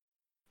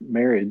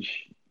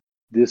marriage,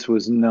 this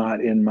was not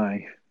in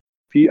my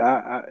view.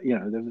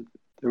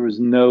 There was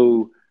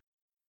no.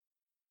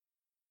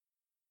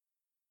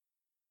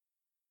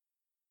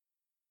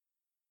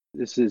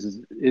 This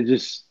didn't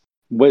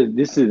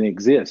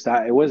exist.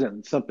 It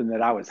wasn't something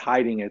that I was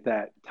hiding at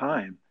that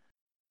time.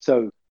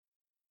 So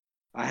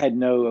I had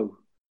no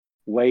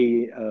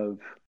way of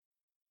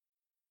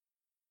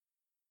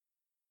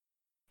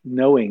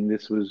knowing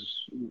this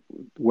was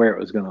where it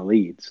was going to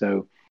lead.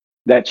 So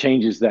that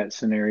changes that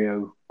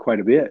scenario quite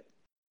a bit.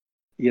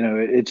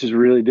 It's just a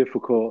really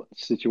difficult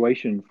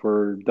situation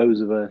for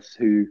those of us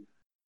who,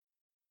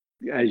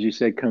 as you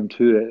said, come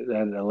to it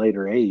at a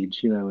later age,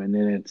 and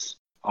then it's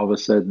all of a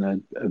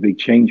sudden a big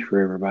change for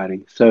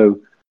everybody. So,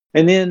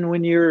 and then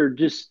when you're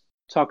just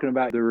talking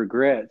about the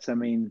regrets, I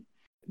mean,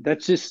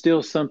 that's just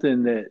still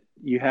something that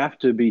you have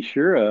to be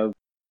sure of.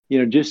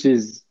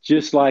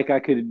 Just like I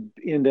could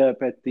end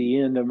up at the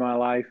end of my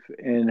life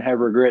and have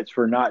regrets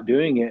for not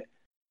doing it,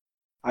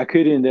 I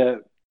could end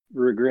up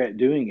regret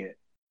doing it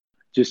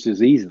just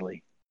as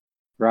easily,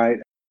 right?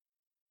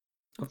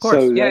 of course.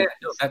 So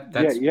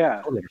That's yeah.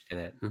 I totally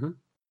understand that. Mm-hmm.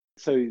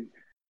 So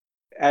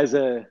as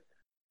a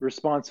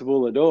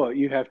responsible adult,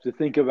 you have to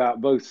think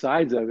about both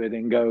sides of it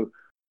and go,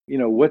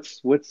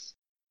 what's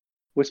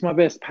my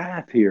best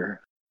path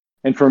here?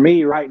 And for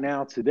me right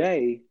now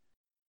today,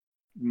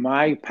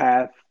 my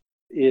path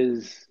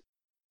is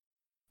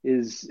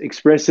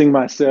expressing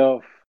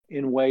myself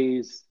in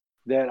ways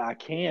that I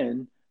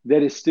can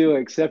that is still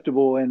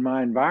acceptable in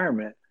my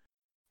environment,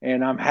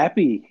 and I'm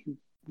happy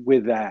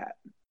with that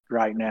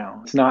right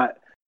now. It's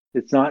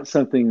not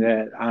something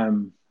that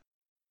I'm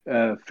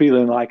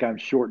feeling like I'm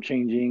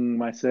shortchanging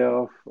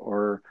myself,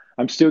 or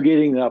I'm still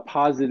getting the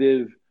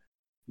positive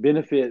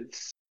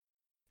benefits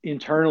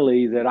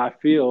internally that I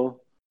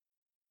feel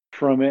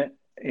from it,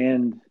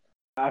 and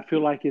I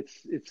feel like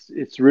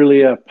it's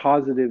really a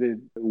positive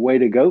way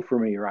to go for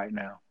me right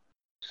now.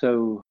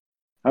 So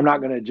I'm not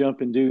going to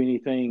jump and do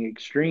anything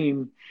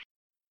extreme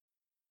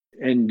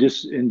and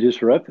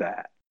disrupt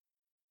that.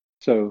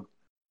 So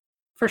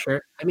For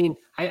sure. I mean,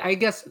 I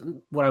guess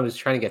what I was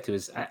trying to get to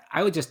is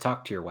I would just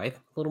talk to your wife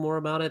a little more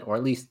about it, or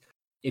at least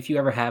if you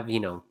ever have,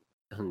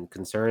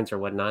 concerns or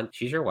whatnot,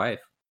 she's your wife.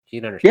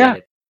 She'd understand yeah,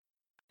 it.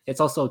 It's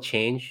also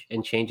change,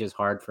 and change is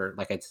hard for,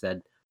 like I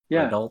said, for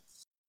yeah,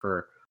 adults,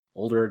 for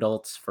older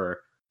adults,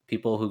 for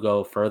people who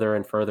go further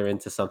and further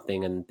into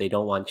something and they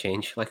don't want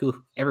change. Like,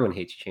 ooh, everyone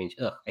hates change.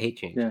 Ugh, I hate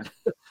change. yeah.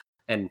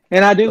 And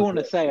And I do want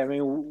to say, I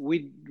mean,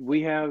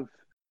 we have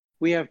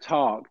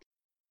talked,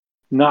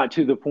 not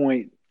to the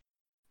point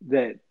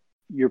that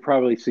you're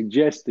probably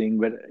suggesting,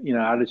 but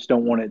I just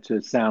don't want it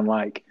to sound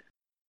like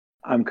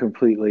I'm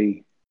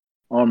completely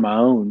on my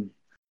own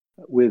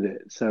with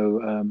it.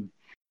 So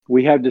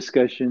we have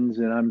discussions,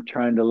 and I'm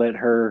trying to let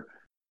her,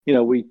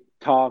 we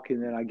talk,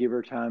 and then I give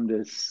her time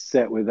to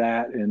set with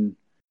that and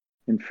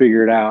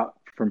figure it out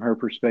from her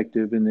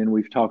perspective, and then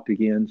we've talked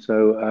again.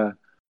 So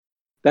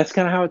that's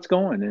kind of how it's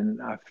going,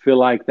 and I feel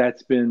like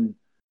that's been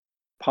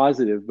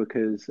positive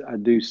because I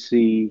do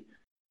see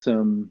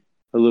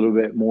a little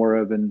bit more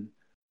of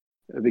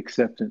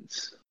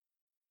acceptance.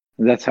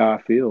 And that's how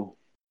I feel.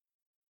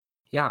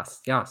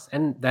 yes, yes,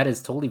 and that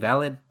is totally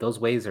valid. Those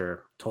ways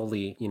are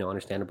totally,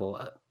 understandable.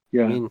 I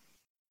Yeah. mean,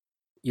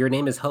 your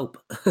name is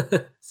Hope,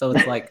 so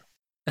it's like,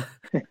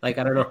 like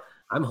I don't know.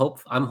 I'm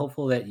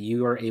hopeful that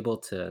you are able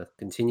to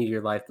continue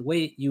your life the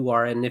way you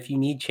are, and if you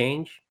need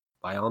change,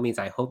 by all means,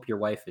 I hope your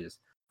wife is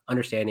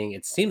understanding.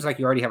 It seems like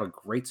you already have a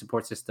great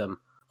support system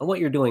on what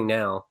you're doing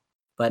now,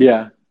 but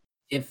Yeah.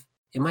 if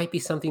it might be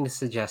something to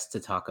suggest to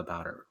talk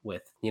about her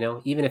with,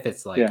 even if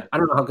it's like, Yeah. I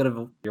don't know how good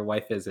of your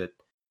wife is at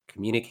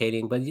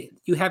communicating, but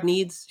you have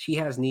needs, she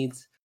has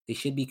needs. They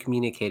should be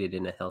communicated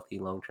in a healthy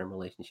long-term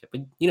relationship.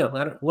 But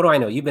what do I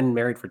know? You've been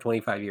married for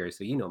 25 years,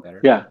 so you know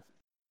better. Yeah.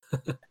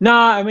 No,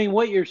 I mean,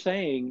 what you're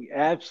saying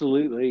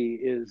absolutely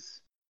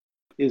is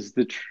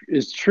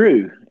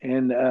true.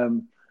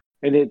 And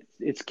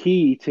it's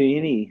key to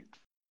any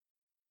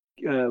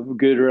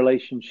good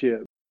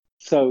relationship.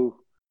 So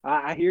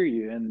I hear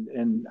you,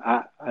 and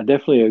I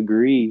definitely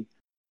agree.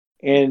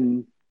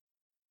 And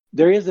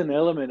there is an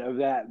element of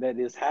that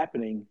is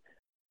happening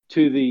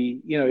to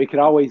the, it could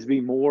always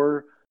be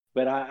more,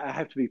 but I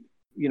have to be,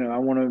 I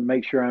want to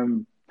make sure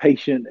I'm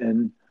patient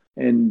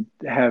and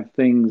have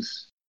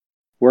things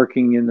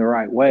working in the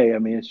right way. I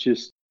mean, it's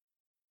just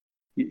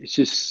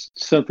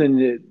something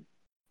that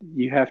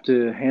you have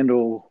to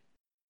handle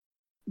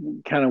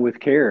kind of with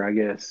care, I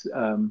guess.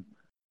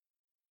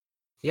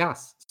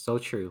 Yes, so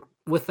true.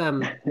 With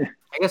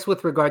I guess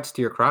with regards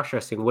to your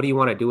cross-dressing, what do you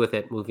want to do with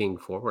it moving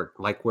forward?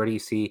 Like, where do you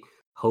see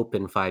hope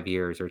in 5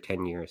 years or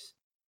 10 years?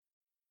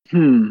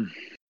 Hmm.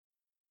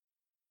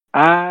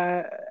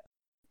 I,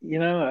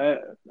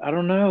 I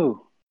don't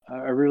know.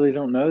 I really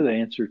don't know the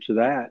answer to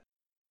that.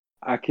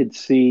 I could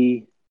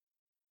see,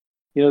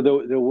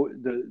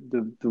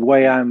 the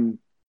way I'm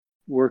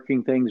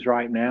working things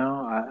right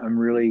now, I'm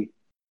really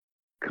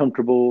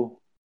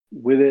comfortable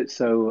with it.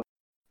 So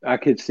I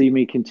could see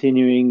me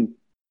continuing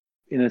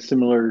in a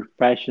similar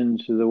fashion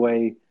to the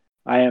way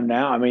I am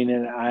now. I mean,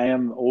 and I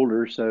am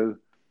older, so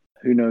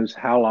who knows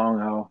how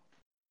long I'll.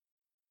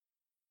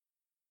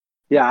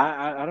 Yeah,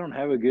 I don't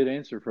have a good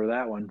answer for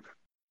that one.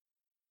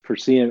 For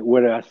seeing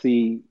what I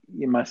see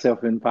in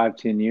myself in 5,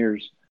 10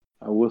 years,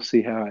 we'll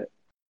see how it.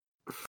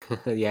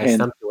 Yeah, I And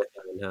stumped you with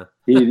that one,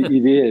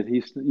 you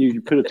did.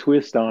 You put a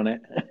twist on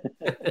it.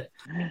 huh?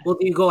 Well,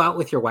 do you go out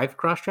with your wife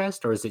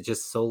cross-dressed, or is it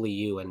just solely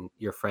you and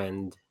your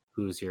friend,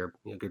 who's your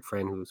good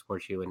friend who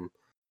supports you, and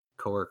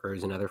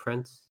coworkers and other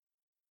friends?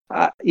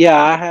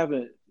 Yeah, I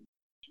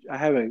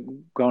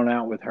haven't gone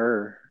out with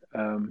her.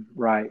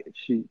 Right,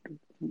 she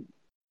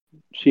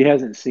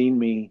hasn't seen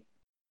me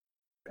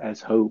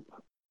as Hope.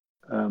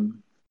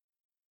 Um,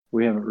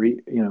 we haven't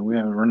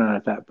run out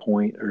at that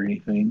point or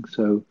anything.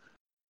 So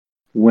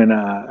when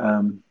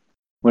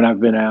when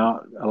I've been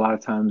out, a lot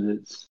of times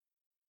it's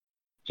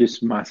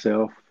just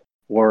myself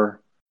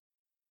or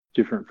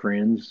different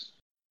friends.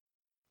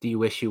 Do you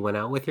wish you went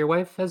out with your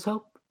wife as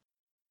Hope?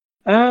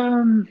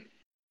 Um,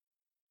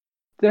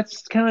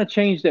 that's kind of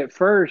changed at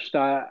first.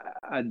 I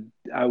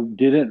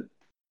didn't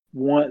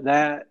want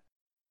that.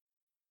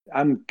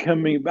 I've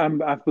become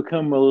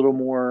a little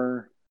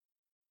more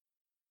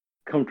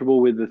comfortable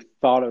with the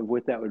thought of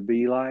what that would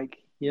be like,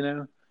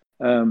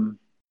 Um,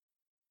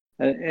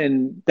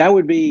 and that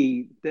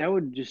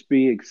would just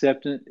be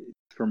acceptance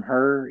from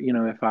her.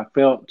 If I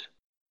felt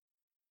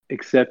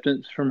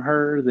acceptance from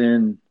her,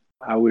 then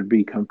I would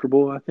be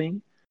comfortable, I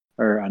think,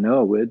 or I know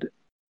I would.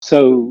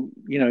 So,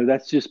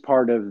 that's just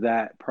part of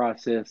that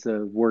process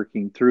of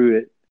working through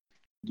it,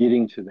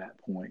 getting to that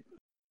point.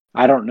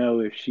 I don't know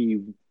if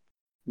she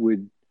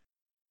would,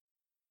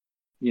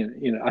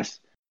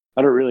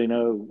 I don't really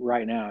know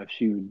right now if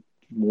she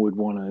would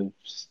want to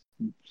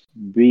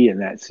be in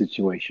that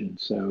situation.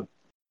 So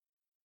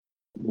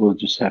we'll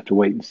just have to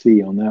wait and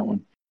see on that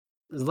one.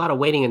 There's a lot of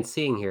waiting and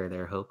seeing here,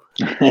 there, Hope.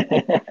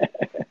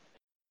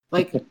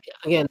 Like,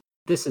 again,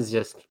 this is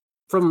just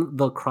from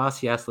the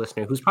Cross Yes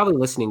listener who's probably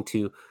listening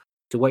to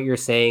what you're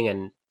saying,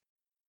 and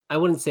I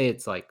wouldn't say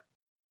it's like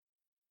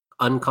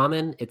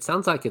uncommon. It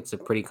sounds like it's a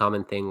pretty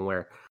common thing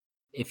where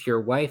if your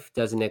wife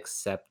doesn't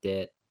accept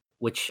it,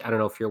 which I don't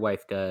know if your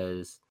wife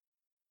does,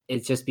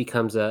 it just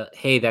becomes a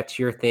hey, that's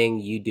your thing,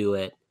 you do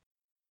it.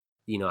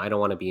 I don't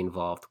want to be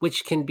involved,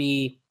 which can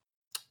be,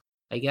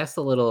 I guess,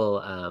 a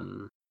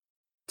little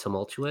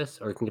tumultuous,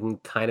 or it can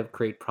kind of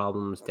create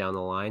problems down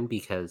the line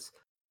because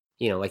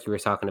like you were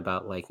talking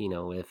about, like,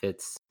 if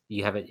it's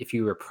you haven't if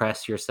you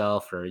repress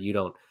yourself or you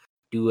don't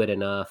do it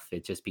enough,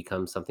 it just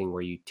becomes something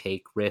where you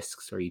take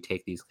risks or you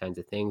take these kinds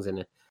of things.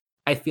 And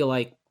I feel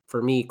like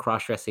for me,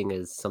 cross-dressing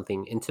is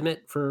something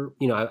intimate. For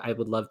I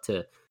would love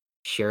to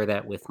share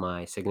that with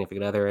my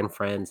significant other and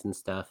friends and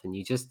stuff, and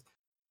you just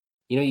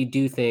you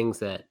do things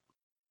that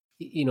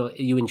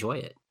you enjoy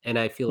it. And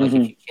I feel like if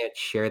Hmm. you can't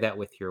share that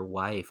with your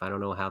wife, I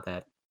don't know how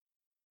that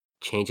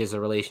changes a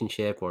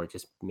relationship or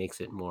just makes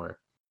it more,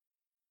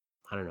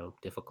 I don't know,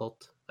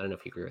 difficult. I don't know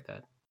if you agree with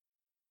that.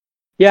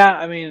 Yeah,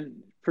 I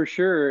mean, for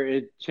sure,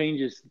 it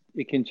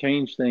can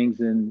change things,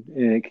 and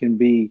it can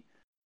be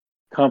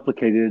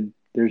complicated.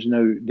 There's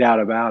no doubt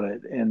about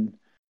it. And,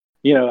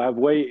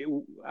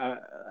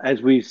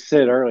 as we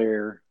said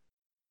earlier,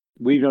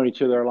 we've known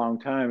each other a long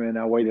time, and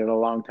I waited a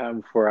long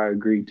time before I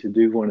agreed to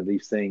do one of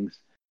these things.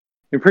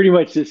 And pretty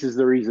much this is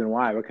the reason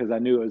why, because I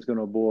knew it was going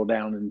to boil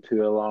down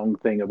into a long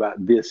thing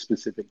about this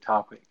specific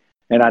topic.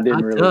 And I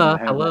didn't really want Duh, to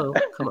have hello,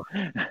 come on.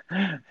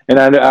 that. And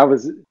I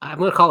was, I'm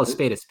gonna call a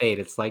spade a spade.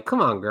 It's like, come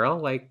on, girl,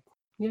 like,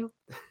 you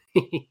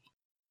know.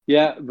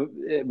 yeah,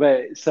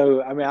 but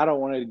so, I mean, I don't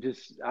want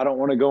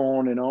to go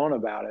on and on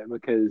about it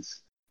because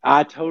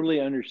I totally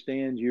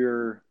understand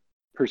your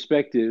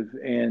perspective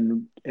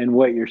and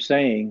what you're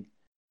saying.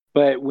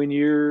 But when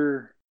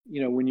you're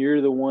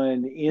the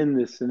one in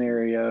this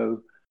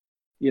scenario,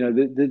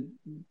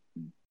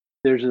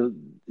 there's a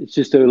it's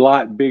just a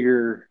lot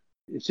bigger.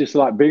 It's just a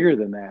lot bigger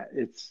than that.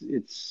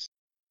 It's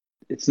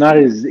not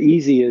as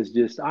easy as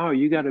just, oh,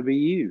 you got to be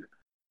you.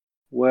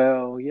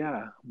 Well,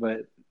 yeah,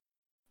 but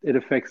it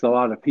affects a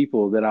lot of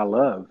people that I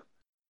love,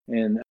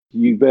 and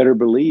you better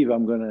believe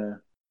I'm going to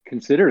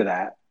consider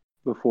that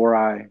before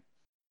I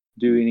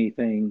do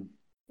anything.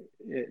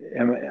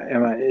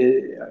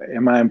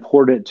 Am I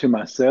important to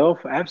myself?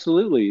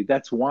 Absolutely.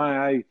 That's why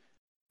I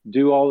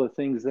do all the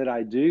things that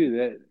I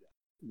do,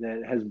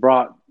 that has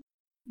brought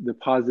the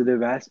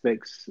positive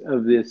aspects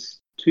of this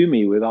to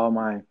me, with all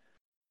my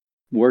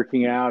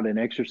working out and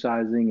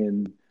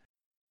exercising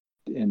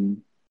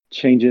and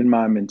changing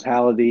my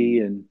mentality,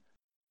 and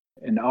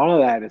all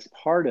of that is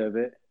part of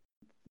it.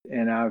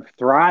 And I've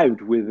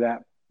thrived with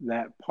that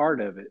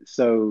part of it.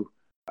 So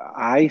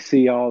I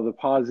see all the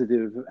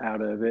positive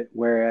out of it.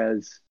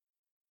 Whereas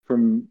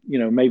from,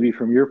 maybe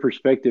from your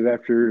perspective,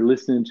 after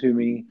listening to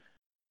me,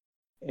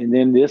 and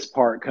then this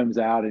part comes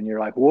out and you're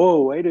like,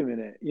 whoa, wait a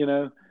minute,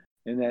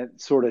 and that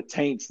sort of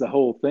taints the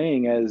whole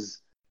thing as,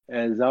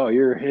 oh,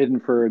 you're heading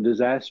for a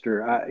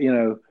disaster.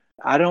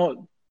 I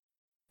don't,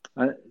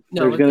 No,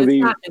 there's going to it's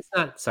be, not. It's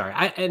not. Sorry.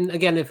 And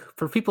again, if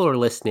for people who are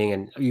listening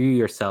and you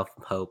yourself,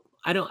 Hope,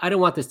 I don't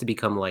want this to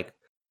become like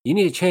you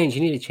need to change.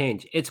 You need to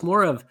change. It's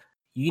more of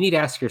you need to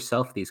ask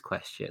yourself these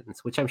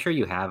questions, which I'm sure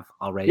you have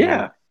already, and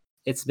yeah,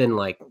 it's been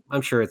like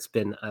I'm sure it's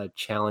been a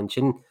challenge.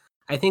 And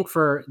I think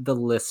for the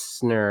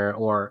listener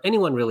or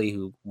anyone really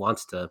who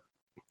wants to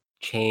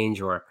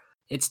change, or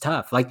it's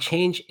tough. Like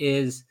change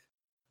is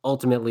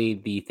ultimately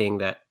the thing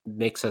that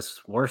makes us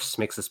worse,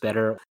 makes us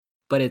better.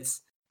 But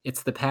it's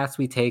the paths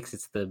we take,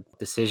 it's the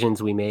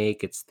decisions we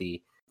make, it's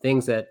the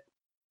things that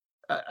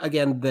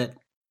again that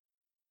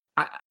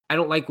I, I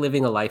don't like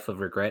living a life of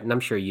regret, and I'm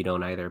sure you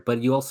don't either.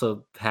 But you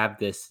also have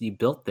this. You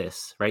built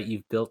this, right?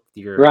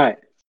 right.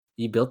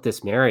 You built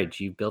this marriage.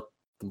 You built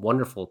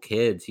wonderful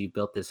kids. You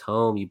built this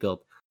home. You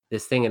built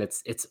this thing, and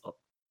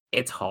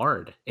it's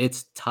hard.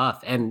 It's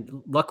tough. And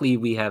luckily,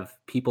 we have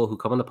people who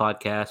come on the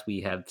podcast.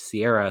 We have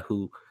Sierra,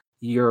 who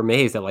you're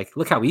amazed at. Like,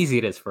 look how easy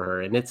it is for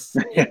her, and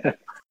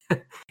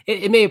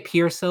it may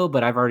appear so,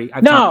 but I've talked to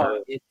her.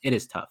 No, It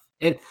is tough.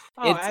 oh, It's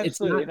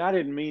absolutely. not. And I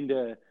didn't mean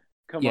to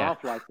come Yeah,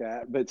 off like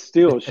that, but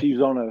still,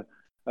 she's on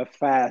a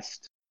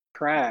fast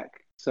track.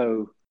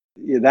 So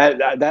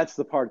yeah, that's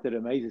the part that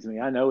amazes me.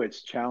 I know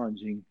it's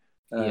challenging,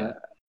 uh, yeah,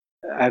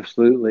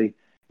 absolutely.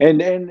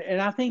 And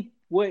I think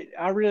what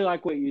I really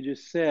like what you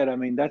just said. I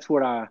mean, that's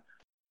what I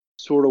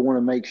sort of want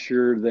to make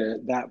sure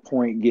that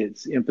point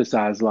gets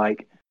emphasized.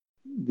 Like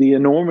the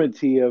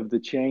enormity of the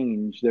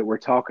change that we're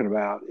talking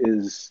about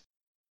is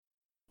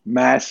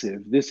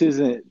massive. This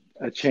isn't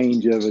a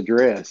change of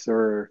address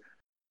or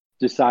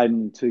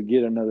deciding to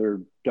get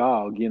another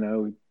dog. This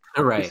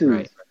right,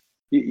 right. is,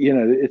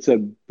 it's a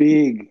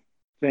big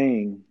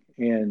thing,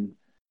 and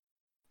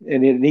it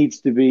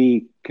needs to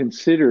be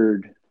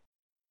considered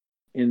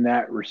in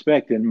that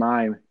respect, in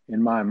my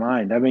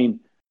mind. I mean,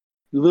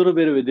 a little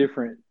bit of a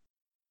different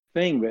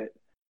thing, but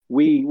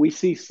we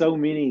see so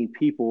many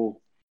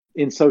people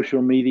in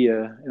social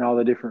media and all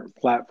the different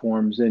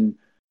platforms, and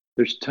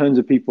there's tons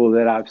of people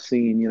that I've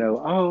seen,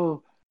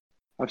 oh,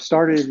 I've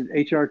started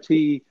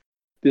HRT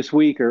this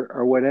week,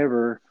 or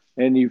whatever,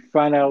 and you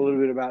find out a little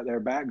bit about their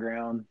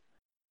background.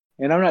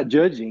 And I'm not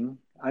judging.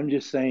 I'm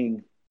just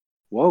saying,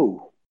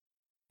 whoa,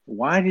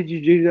 why did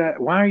you do that?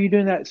 Why are you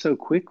doing that so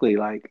quickly?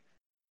 Like,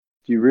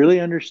 do you really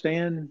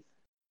understand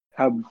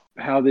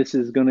how this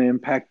is going to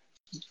impact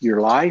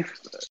your life?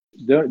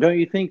 Don't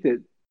you think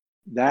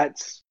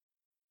that's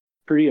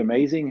pretty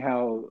amazing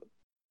how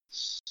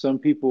some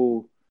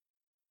people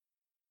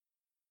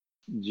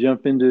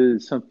jump into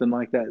something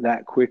like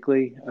that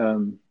quickly?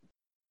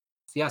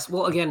 Yes.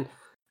 Well, again,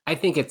 I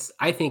think it's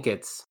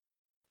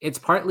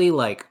partly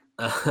like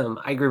I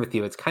agree with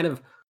you. It's kind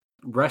of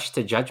rush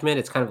to judgment.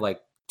 It's kind of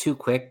like too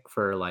quick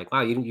for like,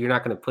 wow, you're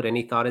not going to put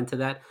any thought into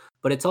that.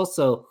 But it's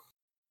also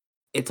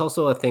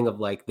a thing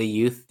of like the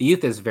youth. The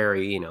youth is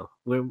very,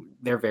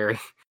 they're very,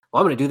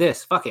 well, I'm going to do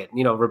this. Fuck it.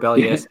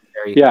 Rebellious,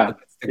 very Yeah,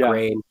 against the yeah,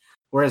 grain.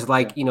 Whereas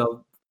like, yeah,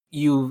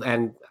 you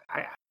and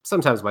I,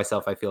 sometimes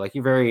myself, I feel like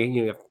you're very,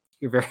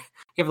 you're very,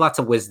 you have lots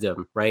of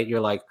wisdom, right?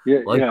 You're like, yeah,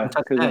 well, yeah. don't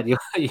touch Because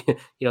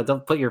that.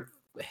 Don't put your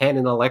hand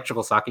in the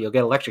electrical socket. You'll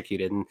get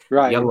electrocuted. And the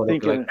right, young and one will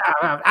be like, ow,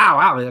 ow, ow,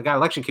 ow, I got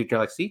electrocuted. You're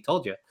like, see,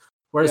 told you.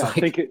 Whereas yeah,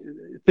 like,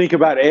 think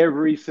about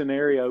every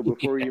scenario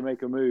before you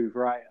make a move.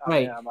 Right. I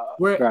mean, right.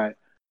 Where right.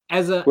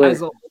 as Where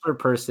an older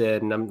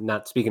person, I'm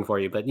not speaking for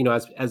you, but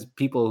as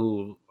people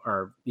who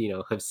are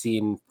have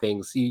seen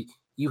things,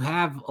 you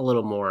have a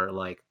little more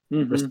like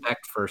hmm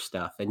respect for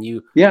stuff, and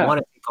you Yeah, want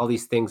to take all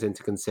these things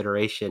into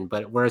consideration.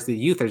 But whereas the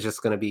youth are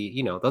just going to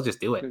be, they'll just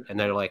do it, and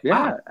they're like,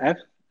 wow, yeah,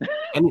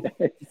 and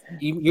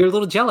you're a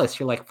little jealous.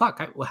 You're like, fuck,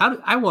 how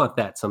do I want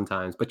that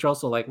sometimes? But you're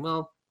also like,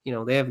 well,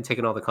 they haven't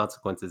taken all the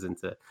consequences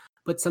into.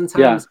 But yeah.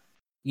 sometimes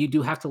you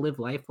do have to live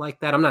life like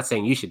that. I'm not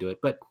saying you should do it,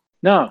 but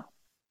No,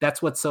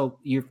 that's what's so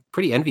you're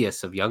pretty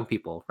envious of young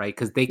people, right?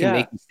 Because they can yeah,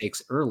 make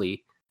mistakes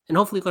early and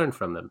hopefully learn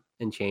from them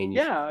and change.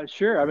 yeah,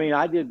 sure. I mean,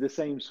 I did the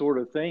same sort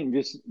of thing,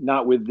 just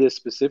not with this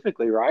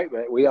specifically, right?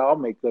 But we all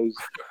make those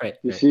Right,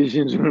 right.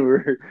 decisions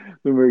when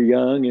we're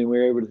young and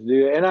we're able to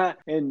do it.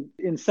 And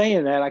in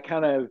saying that, I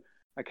kind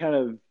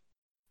of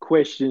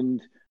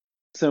questioned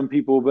some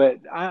people, but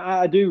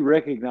I do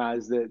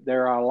recognize that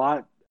there are a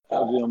lot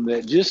of them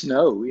that just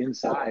know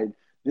inside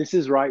this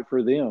is right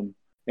for them.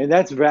 And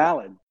that's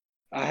valid.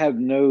 I have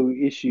no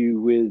issue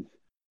with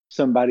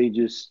somebody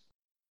just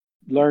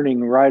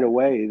learning right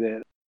away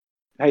that,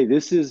 hey,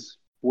 this is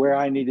where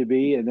I need to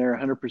be, and they're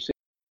 100%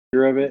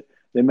 sure of it.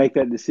 They make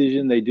that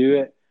decision, they do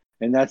it,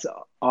 and that's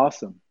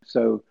awesome.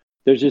 So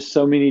there's just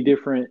so many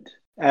different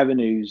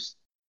avenues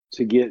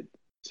to get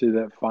to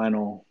that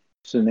final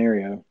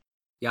scenario.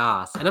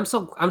 Yes, and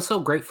I'm so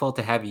grateful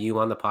to have you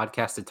on the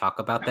podcast to talk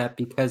about that,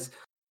 because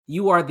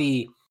you are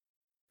the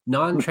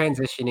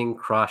non-transitioning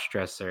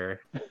cross-dresser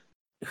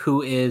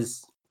who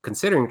is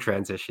considering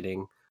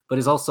transitioning, but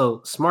is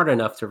also smart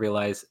enough to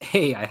realize,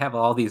 hey, I have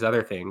all these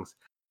other things.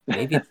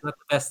 Maybe it's not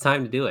the best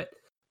time to do it.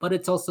 But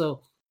it's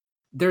also,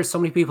 there's so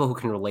many people who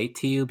can relate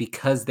to you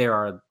because there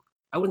are,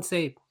 I wouldn't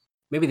say,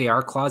 maybe they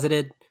are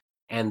closeted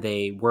and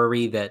they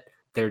worry that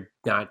they're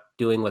not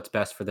doing what's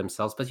best for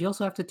themselves, but you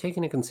also have to take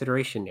into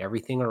consideration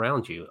everything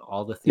around you,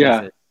 all the things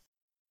Yeah.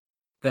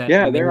 that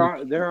Yeah, may,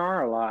 there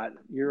are a lot.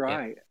 You're yeah,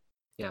 right.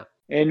 yeah.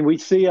 And we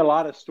see a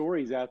lot of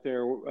stories out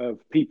there of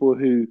people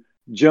who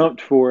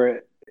jumped for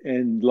it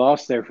and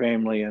lost their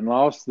family and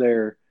lost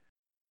their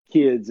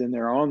kids, and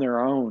they're on their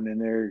own and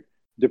they're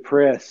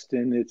depressed,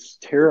 and it's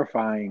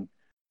terrifying.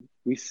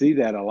 We see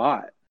that a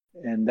lot.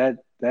 And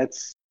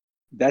that's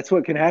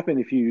what can happen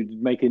if you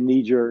make a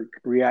knee-jerk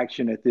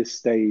reaction at this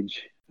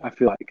stage, I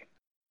feel like.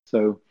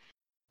 So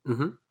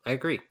I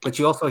agree. But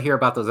you also hear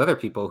about those other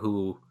people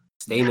who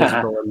stay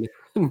miserable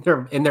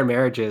in their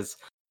marriages,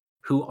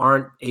 who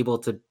aren't able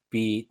to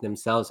be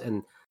themselves,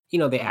 and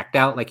they act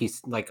out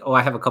like oh,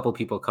 I have a couple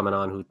people coming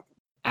on who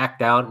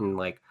act out and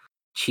like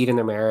cheat in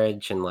their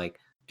marriage and like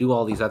do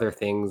all these other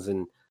things,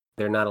 and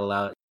they're not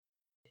allowed.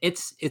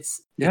 It's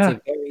yeah. a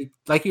very,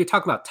 like you're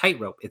talking about,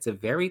 tightrope. It's a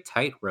very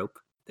tight rope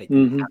that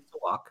you have Hmm. to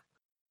walk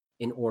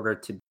in order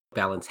to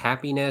balance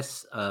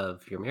happiness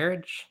of your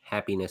marriage,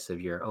 happiness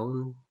of your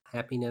own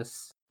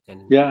happiness,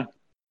 and Yeah.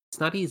 it's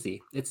not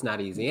easy. It's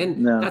not easy. And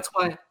No. that's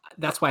why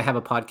I have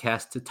a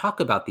podcast to talk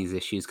about these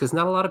issues, because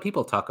not a lot of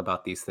people talk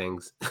about these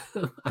things.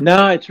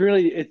 No, it's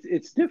really it's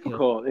You know,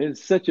 difficult.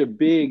 It's such a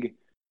big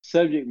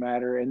subject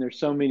matter, and there's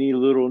so many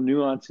little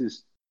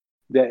nuances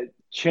that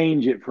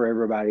change it for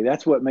everybody.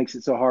 That's what makes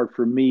it so hard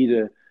for me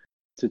to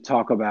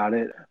talk about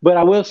it. But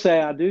I will say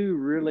I do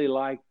really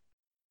like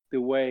the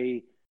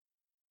way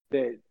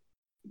that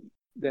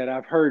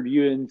I've heard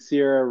you and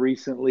Sierra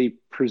recently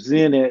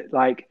present it.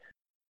 Like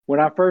when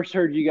I first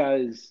heard you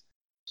guys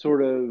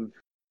sort of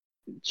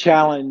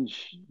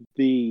challenge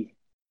the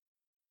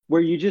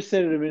where you just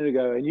said it a minute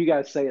ago, and you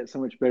guys say it so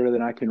much better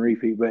than I can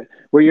repeat, but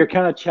where you're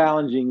kind of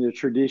challenging the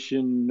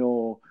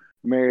traditional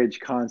marriage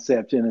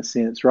concept in a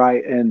sense,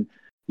 right? And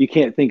you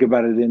can't think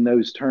about it in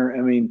those terms.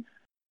 I mean,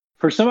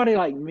 for somebody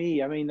like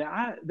me, I mean,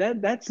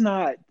 that's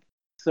not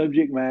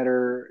subject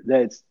matter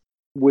that's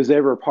was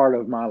ever part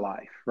of my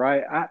life,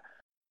 right?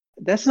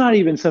 That's not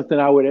even something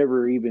I would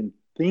ever even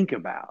think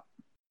about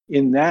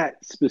in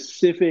that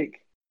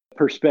specific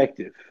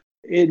perspective.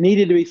 It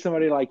needed to be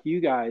somebody like you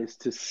guys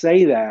to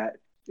say that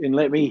and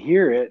let me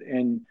hear it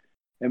and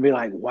be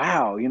like,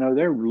 wow,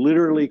 they're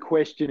literally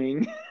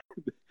questioning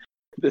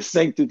the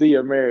sanctity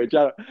of marriage.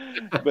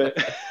 But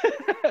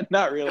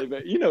not really,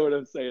 but you know what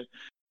I'm saying.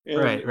 And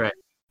right.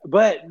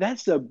 but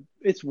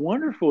it's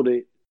wonderful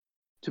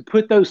to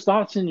put those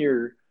thoughts in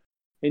your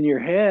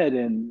head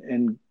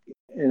and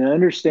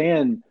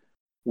understand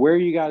where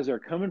you guys are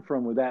coming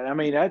from with that. I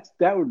mean,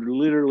 that would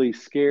literally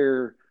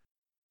scare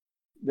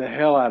the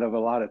hell out of a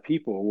lot of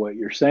people, what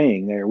you're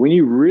saying there. When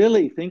you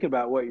really think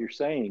about what you're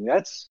saying,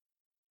 that's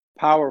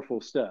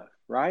powerful stuff,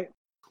 right?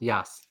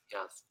 Yes.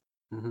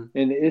 Hmm.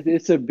 And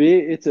it's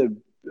a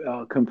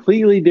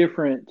completely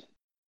different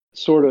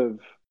sort of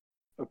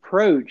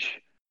approach.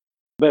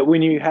 But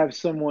when you have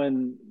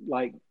someone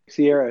like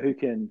Sierra who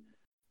can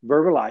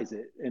verbalize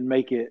it and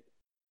make it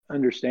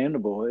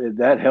understandable,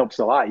 that helps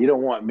a lot. You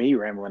don't want me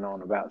rambling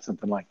on about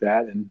something like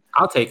that. And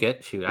I'll take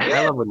it. Shoot,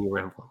 I love when you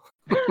ramble.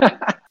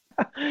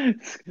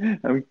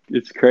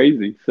 it's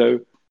crazy. So,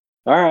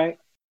 all right.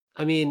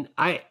 I mean,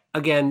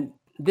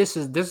 this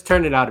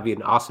turned out to be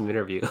an awesome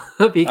interview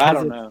I because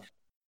don't know.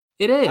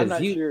 it I'm is.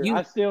 not sure. You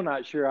I'm still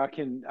not sure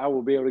I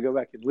will be able to go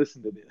back and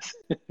listen to this.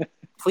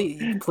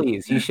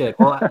 please, you should.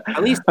 Well,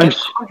 at least I'm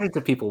hundreds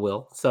of people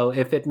will. So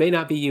if it may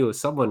not be you,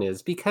 someone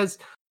is, because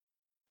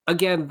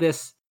again,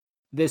 this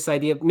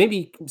idea,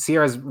 maybe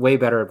Sierra's way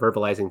better at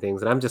verbalizing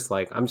things, and I'm just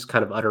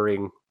kind of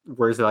uttering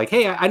words that, like,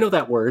 hey, I know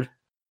that word.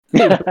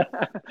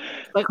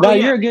 Like, oh no,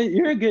 yeah.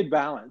 you're a good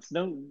balance.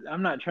 No,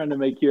 I'm not trying to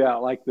make you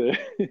out like the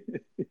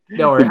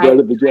No, the butt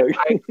of the joke.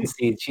 I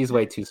concede. She's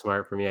way too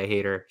smart for me. I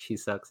hate her. She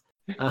sucks.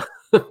 Uh,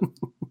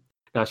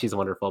 no, she's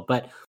wonderful.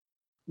 But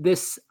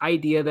this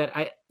idea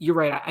that you're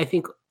right. I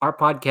think our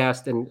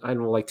podcast, and I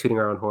don't like tooting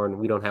our own horn.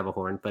 We don't have a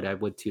horn, but I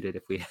would toot it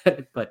if we had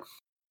it. But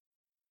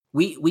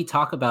we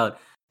talk about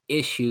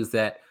issues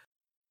that,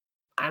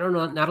 I don't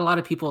know, not a lot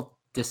of people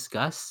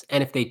discuss.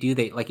 And if they do,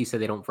 they, like you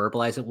said, they don't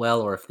verbalize it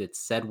well, or if it's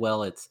said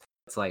well, it's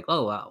like,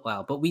 oh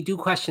wow. But we do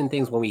question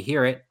things when we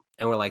hear it,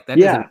 and we're like, that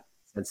doesn't Yeah. make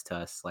sense to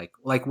us.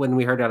 Like when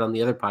we heard that on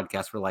the other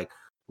podcast, we're like,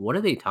 what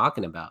are they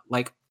talking about?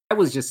 Like, I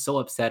was just so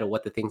upset at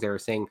what the things they were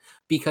saying,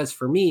 because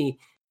for me,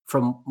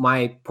 from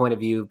my point of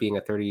view, being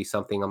a 30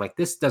 something, I'm like,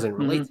 this doesn't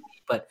relate to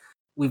me. But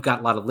we've got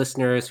a lot of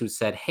listeners who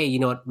said, hey, you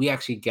know what? We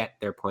actually get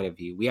their point of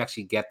view. We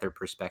actually get their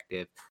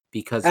perspective,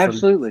 because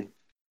Absolutely.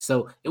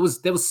 so that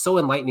was so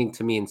enlightening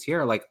to me and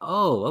Sierra, like,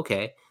 oh,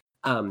 okay.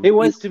 It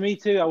was to me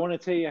too. I want to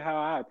tell you how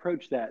I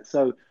approached that.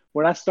 So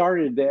when I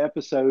started the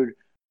episode,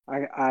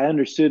 I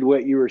understood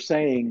what you were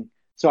saying.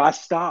 So I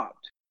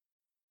stopped,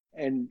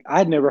 and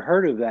I'd never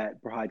heard of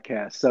that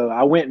podcast. So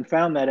I went and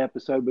found that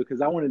episode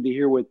because I wanted to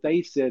hear what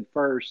they said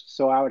first,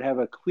 so I would have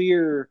a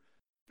clear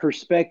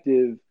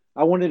perspective.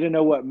 I wanted to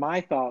know what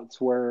my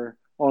thoughts were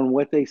on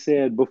what they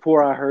said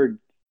before I heard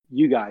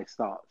you guys'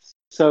 thoughts.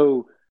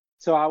 So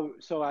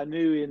I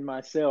knew in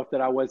myself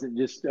that I wasn't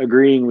just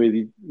agreeing with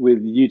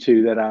you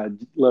two that I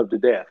love to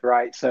death,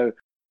 right? So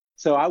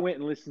I went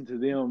and listened to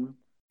them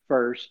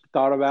first,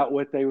 thought about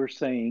what they were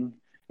saying,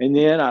 and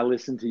then I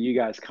listened to you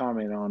guys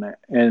comment on it.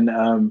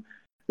 And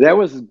that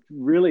was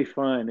really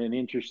fun and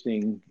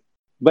interesting.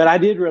 But I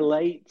did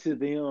relate to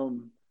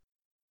them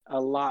a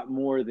lot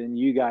more than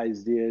you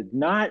guys did.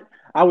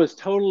 I was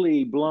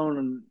totally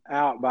blown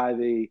out by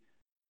the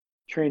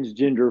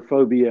transgender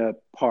phobia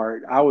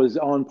part. I was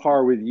on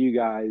par with you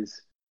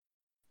guys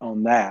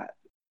on that.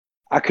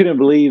 I couldn't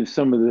believe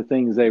some of the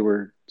things they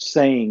were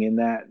saying in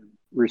that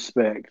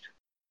respect.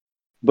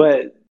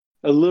 But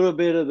a little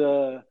bit of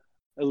the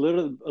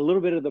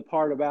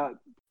part about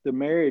the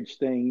marriage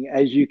thing,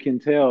 as you can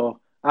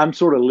tell, I'm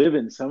sort of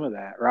living some of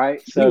that,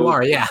 right? So you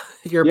are, yeah.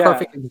 You're a yeah.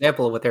 perfect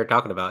example of what they're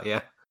talking about,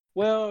 yeah.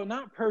 Well,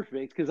 not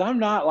perfect, because I'm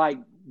not like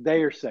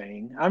they're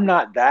saying. I'm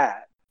not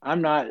that.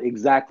 I'm not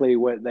exactly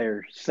what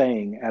they're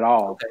saying at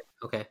all.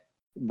 Okay.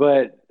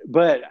 But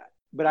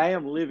I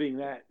am living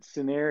that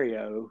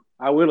scenario.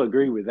 I will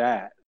agree with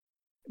that.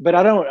 But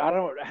I don't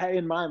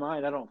in my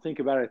mind, I don't think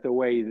about it the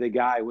way the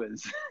guy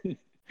was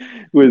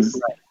was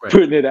Right.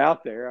 putting it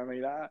out there. I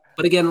mean,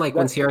 but again, like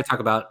when Sierra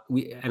talked about,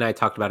 I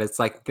talked about, it's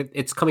like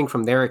it's coming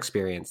from their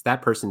experience,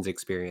 that person's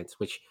experience,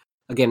 which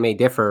again may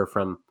differ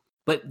from,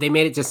 but they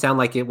made it just sound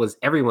like it was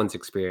everyone's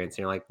experience. And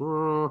you're like,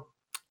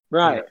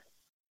 right. Yeah.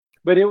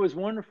 But it was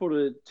wonderful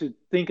to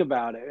think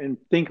about it and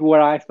think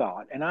what I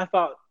thought. And I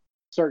thought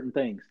certain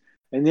things.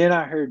 And then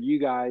I heard you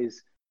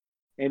guys,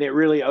 and it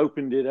really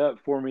opened it up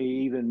for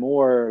me even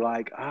more,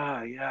 like,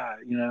 yeah,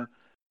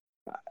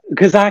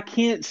 because I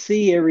can't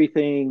see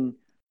everything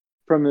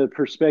from the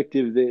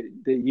perspective that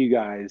you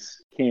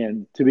guys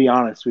can, to be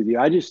honest with you.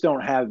 I just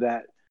don't have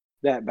that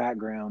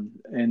background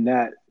and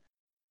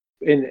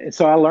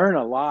so I learn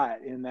a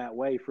lot in that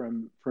way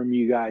from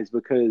you guys,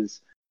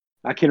 because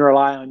I can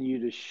rely on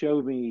you to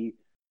show me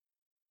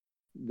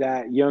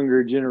that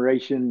younger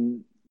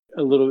generation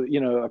a little,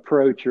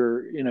 approach,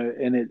 or,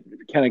 and it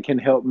kind of can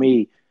help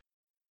me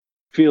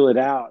feel it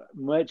out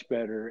much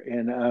better.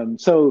 And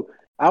so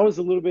I was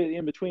a little bit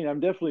in between. I'm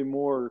definitely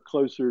more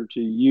closer to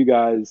you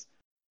guys'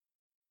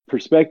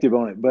 perspective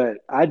on it, but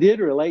I did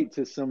relate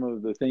to some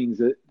of the things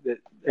that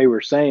they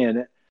were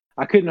saying.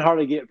 I couldn't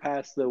hardly get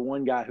past the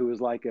one guy who was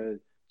like a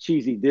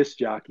cheesy disc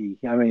jockey.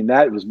 I mean,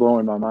 that was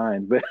blowing my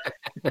mind, but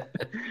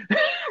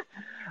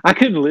I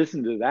couldn't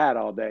listen to that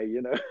all day,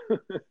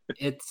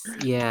 It's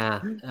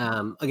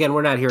again,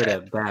 we're not here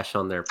to bash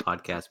on their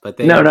podcast, but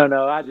they No.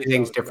 I just do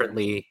things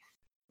differently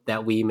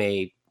that we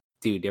may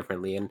do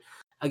differently. And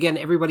again,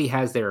 everybody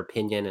has their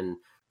opinion, and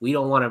we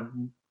don't want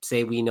to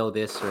say we know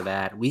this or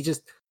that. We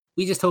just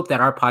hope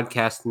that our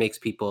podcast makes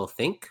people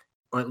think,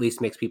 or at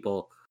least makes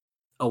people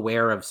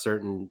aware of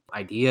certain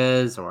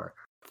ideas or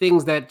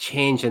things that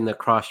change in the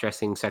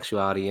cross-dressing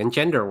sexuality and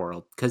gender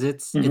world, because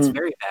it's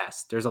very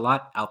vast. There's a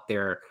lot out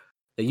there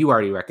that you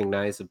already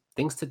recognize of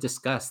things to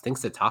discuss,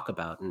 things to talk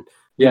about. And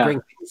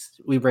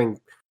we bring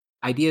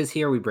ideas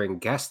here, we bring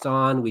guests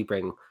on, we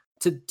bring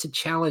to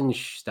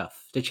challenge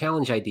stuff, to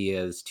challenge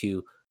ideas,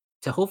 to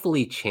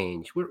hopefully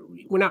change. We're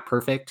not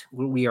perfect.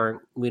 We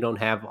don't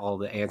have all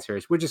the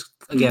answers. We're just,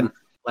 again,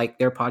 like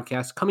their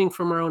podcast, coming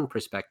from our own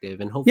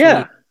perspective, and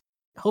hopefully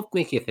hope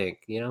make you think,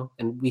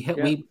 and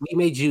we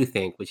made you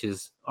think, which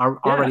is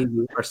already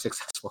we are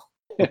successful.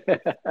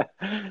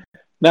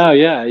 No,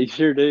 yeah, you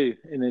sure do.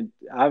 And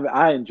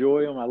I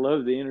enjoy them. I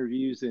love the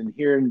interviews and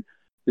hearing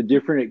the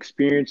different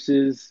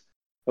experiences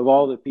of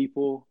all the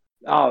people.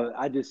 Oh,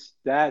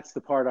 that's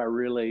the part I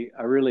really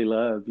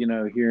love,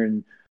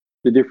 hearing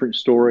the different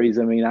stories.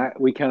 I mean,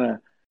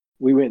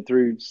 we went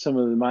through some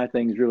of my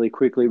things really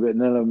quickly, but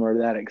none of them are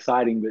that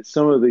exciting. But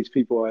some of these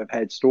people have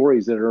had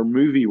stories that are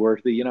movie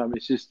worthy,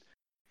 it's just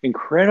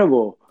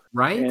incredible.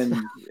 Right.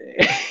 And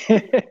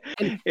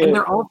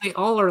they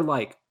all are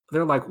like,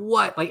 they're like,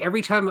 what? Like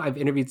every time I've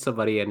interviewed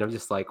somebody and I'm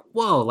just like,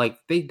 whoa, like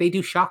they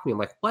do shock me. I'm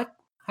like, what?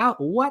 How?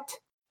 What?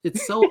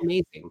 It's so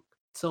amazing.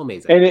 So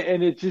amazing.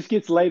 And it just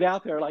gets laid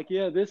out there like,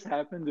 yeah, this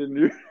happened.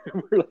 And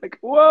we're like,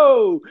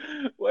 whoa,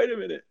 wait a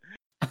minute.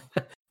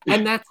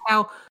 And that's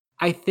how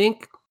I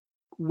think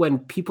when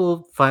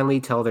people finally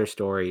tell their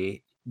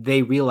story,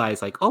 they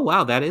realize like, oh,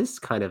 wow, that is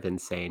kind of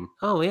insane.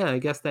 Oh, yeah, I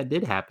guess that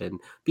did happen.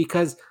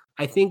 Because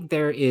I think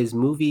there is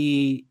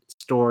movie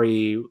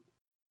story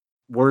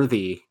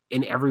worthy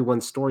in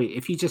everyone's story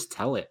if you just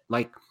tell it.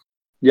 Like,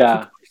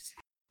 Yeah.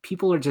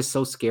 people are just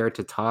so scared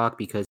to talk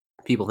because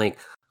people think,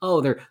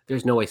 oh,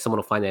 there's no way someone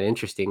will find that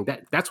interesting.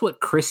 That's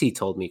what Chrissy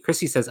told me.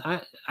 Chrissy says,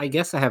 I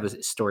guess I have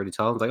a story to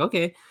tell. I was like,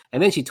 okay.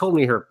 And then she told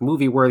me her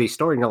movie worthy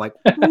story, and you're like,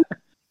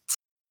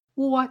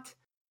 what?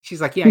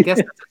 She's like, yeah, I guess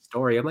that's a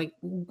story. I'm like,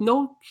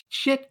 no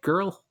shit,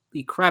 girl.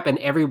 Holy crap. And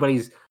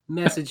everybody's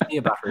messaged me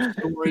about her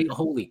story.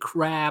 Holy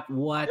crap.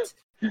 What?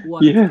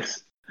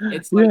 Yes.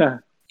 It's like, Yeah.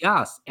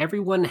 yes,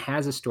 everyone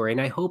has a story.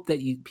 And I hope that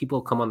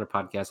people come on the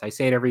podcast. I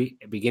say it every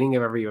beginning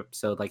of every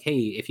episode, like, hey,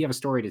 if you have a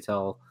story to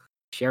tell,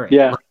 share it.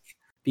 Yeah. Like,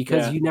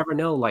 because Yeah. you never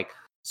know. Like,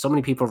 so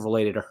many people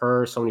related to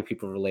her, so many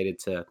people related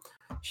to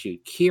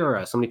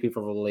Kira, so many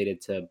people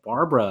related to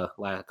Barbara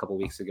a couple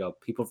weeks ago,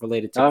 people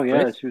related to Oh, Chris.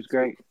 yeah, she was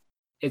great.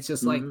 It's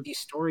just like these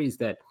stories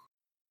that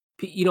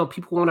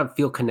people want to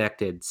feel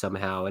connected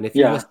somehow. And if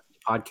you Yeah. listen to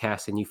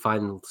podcasts and you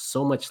find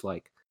so much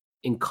like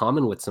in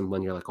common with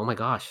someone, you're like, oh my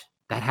gosh,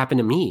 that happened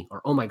to me,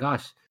 or oh my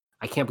gosh,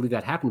 I can't believe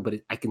that happened, but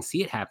I can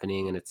see it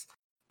happening. And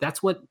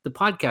that's what the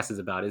podcast is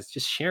about, is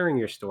just sharing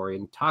your story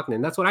and talking.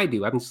 And that's what I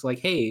do. I'm just like,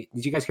 hey,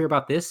 did you guys hear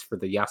about this for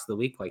the YAAS of the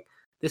week? Like,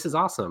 this is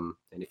awesome.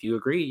 And if you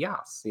agree,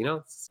 YAAS,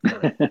 it's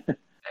that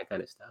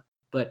kind of stuff.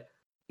 But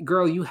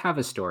girl, you have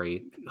a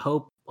story.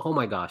 Hope, oh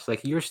my gosh,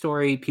 like your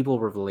story people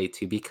will relate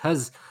to,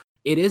 because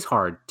it is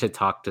hard to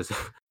talk to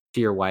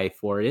to your wife,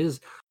 or it is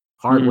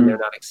hard when they're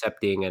not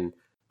accepting.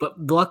 But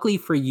luckily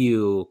for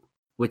you,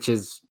 which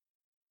is,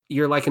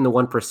 you're like in the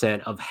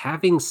 1% of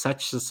having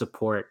such a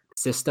support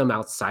system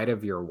outside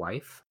of your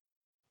wife,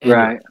 and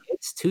Right. your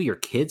kids too. Your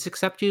kids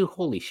accept you.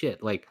 Holy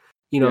shit. Like,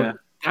 Yeah.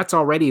 that's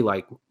already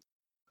like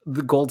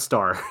the gold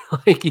star.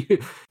 Like,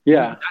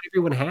 Yeah. not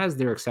everyone has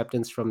their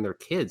acceptance from their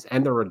kids,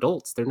 and they're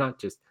adults. They're not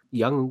just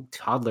young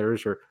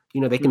toddlers, or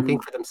they can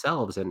think for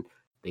themselves, and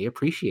they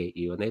appreciate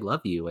you and they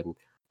love you, and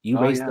you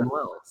Oh, raised yeah. them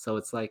well. So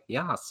it's like,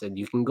 yes, and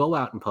you can go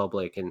out in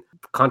public, and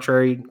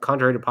contrary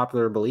to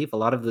popular belief, a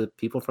lot of the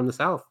people from the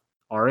South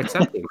are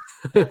accepting.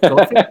 Go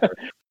figure.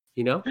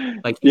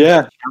 Like, you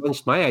Yeah. just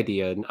challenged my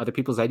idea and other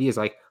people's ideas.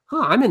 Like,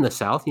 I'm in the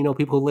South.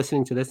 People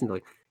listening to this and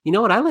like, you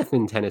know what? I live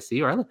in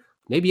Tennessee, or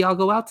maybe I'll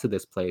go out to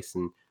this place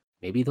and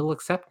maybe they'll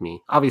accept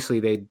me. Obviously,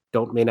 they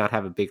may not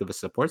have a big of a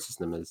support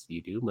system as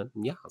you do, but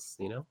yes.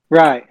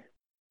 Right.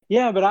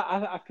 Yeah, but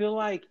I feel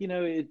like,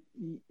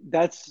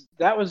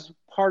 that was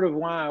part of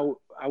why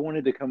I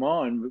wanted to come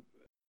on,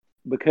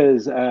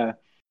 because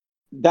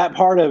that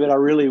part of it I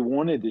really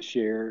wanted to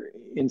share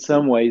in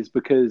some ways,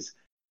 because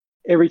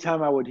every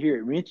time I would hear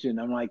it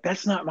mentioned, I'm like,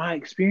 that's not my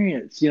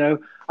experience.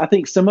 I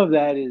think some of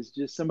that is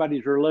just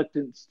somebody's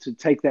reluctance to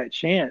take that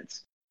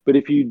chance. But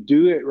if you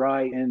do it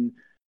right, and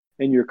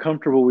you're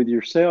comfortable with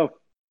yourself,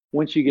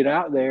 once you get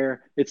out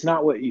there, it's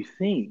not what you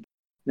think.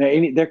 Now,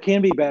 there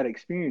can be bad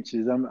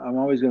experiences. I'm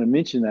always going to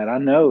mention that. I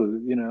know,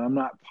 I'm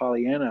not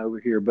Pollyanna over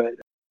here, but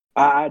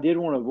I did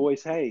want to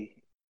voice, hey,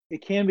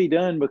 it can be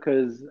done,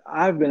 because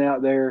I've been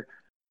out there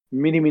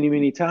many, many,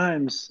 many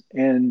times,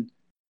 and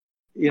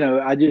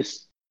I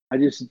just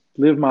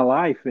live my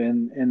life,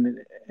 and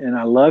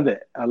I love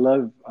it. I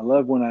love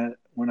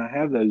when I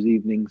have those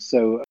evenings.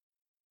 So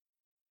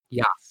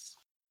Yes.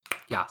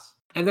 Yes.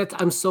 And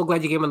I'm so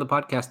glad you came on the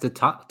podcast to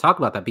talk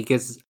about that,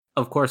 because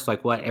of course,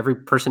 like, what every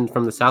person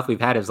from the South we've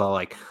had is all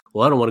like,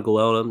 well, I don't want to go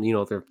out.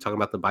 They're talking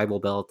about the Bible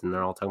Belt, and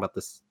they're all talking about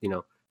this,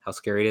 how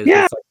scary it is.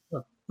 yeah, It's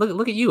like, oh,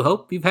 look at you,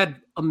 Hope. You've had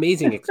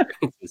amazing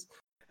experiences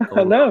I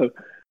going know. along.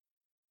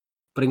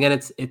 But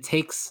again, it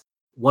takes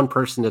one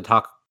person to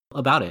talk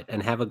about it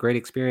and have a great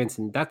experience,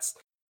 and that's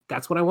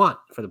what I want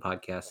for the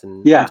podcast.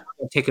 And Yeah.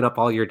 I'm taking up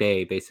all your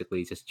day,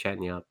 basically, just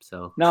chatting you up.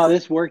 So No,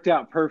 this worked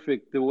out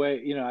perfect. The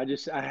way,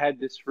 I had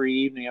this free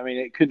evening. I mean,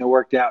 it couldn't have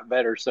worked out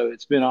better. So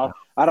it's been all.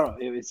 I don't.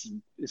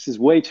 This is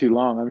way too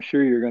long. I'm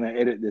sure you're going to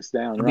edit this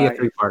down, it'll right?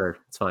 be a 3-parter.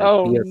 It's fine.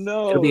 Oh, Yes.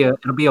 no.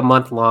 It'll be a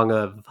month long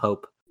of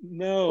Hope.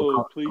 No, We'll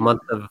call it please.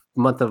 a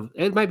month of.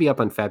 It might be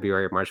up on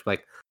February or March.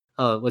 Like,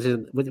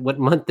 what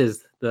month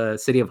is the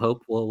City of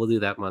Hope? We'll do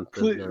that month.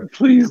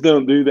 Please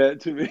don't do that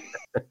to me.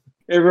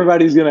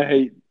 Everybody's going to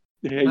hate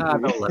me. I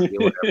don't love you,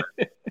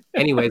 whatever.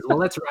 Anyways, well,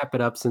 let's wrap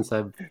it up, since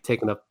I've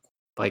taken up,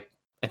 like,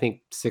 I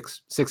think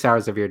 6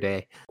 hours of your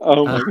day.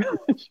 Oh my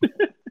gosh.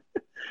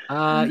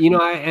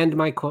 I end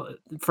my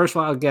first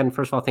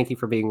of all, thank you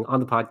for being on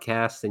the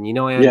podcast. And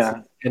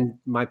I end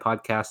my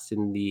podcast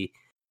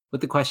with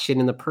the question: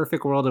 in the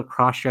perfect world of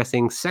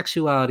cross-dressing,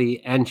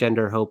 sexuality, and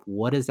gender, Hope,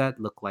 what does that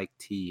look like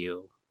to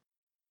you?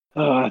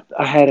 Oh,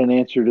 I had an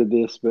answer to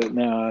this, but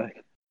now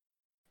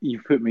you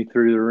put me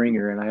through the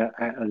ringer, and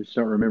I just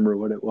don't remember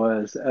what it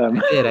was.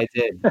 I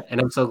did, and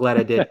I'm so glad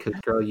I did, because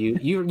girl,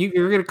 you're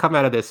gonna come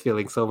out of this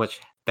feeling so much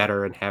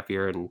better and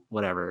happier and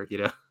whatever,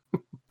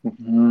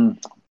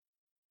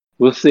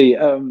 We'll see.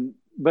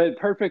 But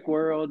perfect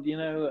world,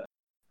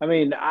 I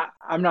mean,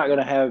 I'm not going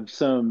to have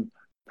some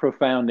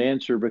profound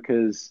answer,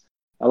 because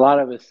a lot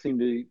of us seem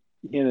to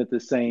hint at the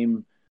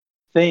same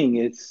thing.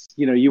 It's,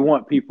 you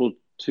want people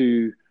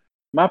to.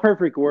 My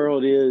perfect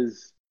world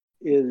is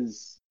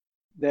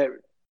that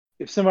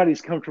if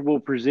somebody's comfortable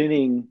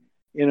presenting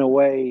in a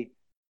way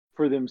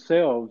for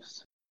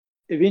themselves,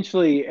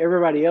 eventually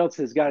everybody else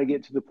has got to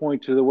get to the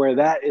point to where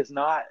that is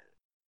not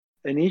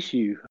an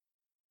issue.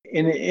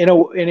 And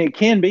it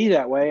can be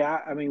that way.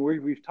 I mean,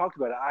 we've talked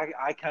about it.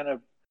 I kind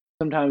of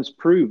sometimes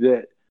prove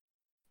that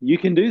you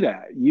can do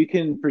that. You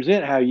can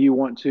present how you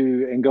want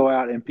to and go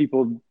out and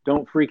people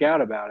don't freak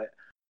out about it.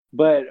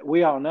 But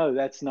we all know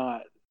that's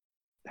not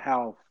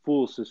how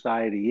full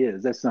society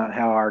is. That's not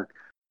how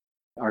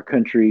our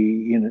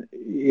country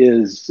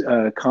is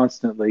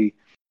constantly.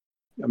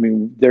 I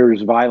mean,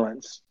 there's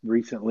violence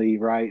recently,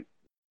 right?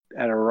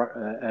 At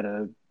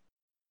a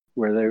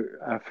where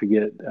I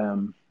forget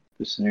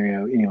the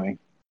scenario anyway.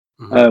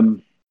 Mm-hmm.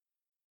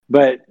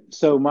 But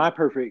so my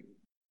perfect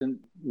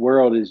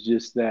world is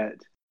just that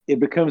it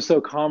becomes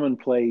so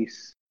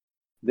commonplace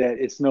that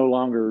it's no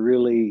longer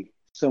really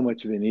so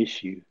much of an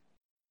issue,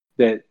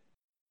 that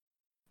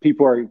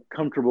people are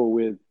comfortable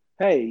with,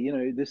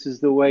 hey, this is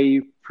the way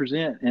you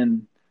present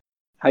and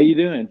how you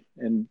doing?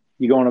 And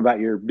you go on about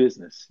your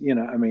business.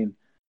 I mean,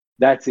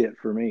 that's it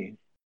for me.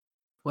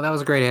 Well, that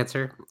was a great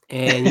answer.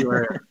 And you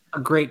are a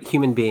great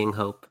human being,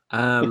 Hope.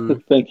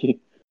 Thank you.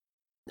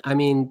 I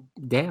mean,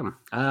 damn.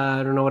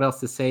 I don't know what else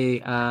to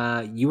say.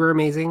 You were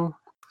amazing.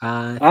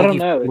 I don't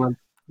know.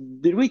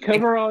 Did we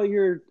cover all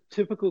your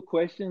typical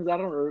questions? I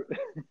don't know.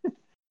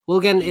 Well,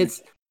 again,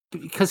 it's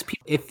because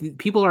if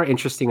people are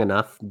interesting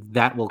enough,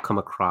 that will come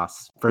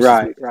across.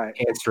 Versus right.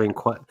 Answering,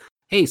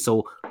 hey,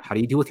 so how do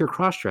you deal with your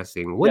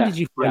cross-dressing? When did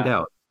you find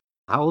out?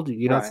 How old?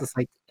 It's just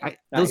like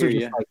those are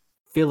just like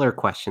filler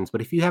questions. But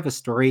if you have a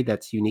story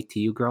that's unique to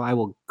you, girl, I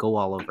will go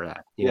all over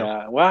that.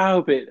 Yeah. Well, I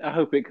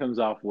hope it comes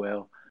off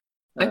well.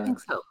 I think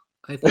so.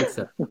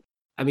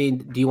 I mean,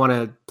 do you want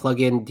to plug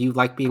in? Do you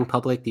like being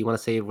public? Do you want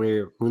to say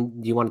do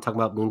you want to talk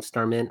about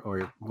Moonstar Mint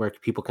or where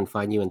people can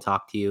find you and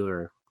talk to you,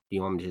 or do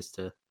you want me just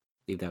to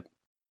leave that?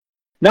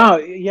 No,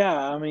 yeah.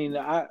 I mean,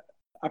 I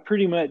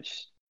pretty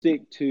much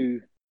stick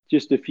to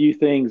just a few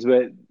things,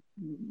 but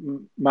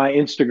my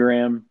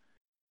Instagram,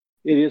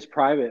 it is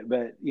private,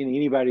 but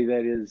anybody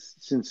that is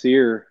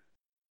sincere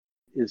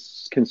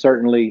can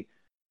certainly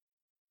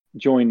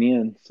join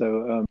in.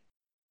 So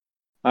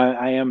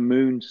I am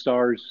Moon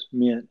Stars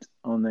Mint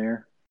on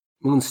there.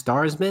 Moon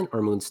Stars Mint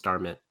or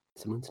Moonstar Mint?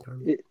 It's a Moonstar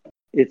Mint.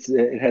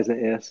 It has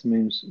an S.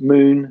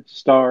 Moon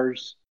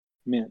Stars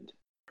Mint.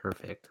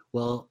 Perfect.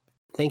 Well,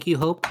 thank you,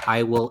 Hope.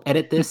 I will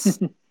edit this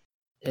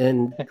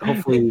and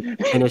hopefully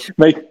finish.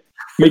 Make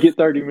it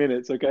 30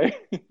 minutes, okay?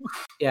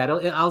 Yeah,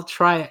 I'll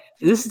try.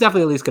 This is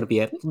definitely at least going to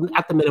be at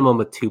the minimum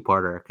a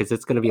two-parter because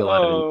it's going to be a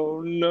lot of.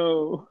 Oh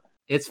no!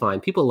 It's fine.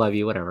 People love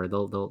you. Whatever.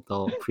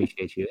 They'll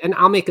appreciate you, and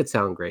I'll make it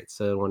sound great.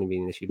 So it won't be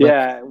an issue.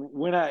 But,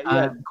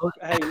 go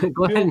ahead.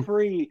 Feel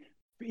free.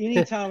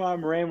 Anytime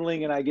I'm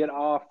rambling and I get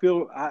off,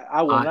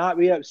 I will not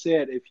be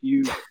upset if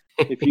you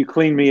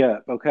clean me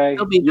up. Okay.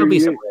 There'll be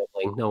some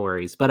rambling. No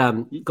worries. But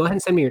go ahead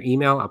and send me your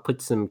email.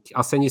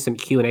 I'll send you some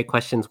Q&A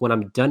questions. When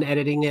I'm done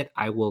editing it,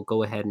 I will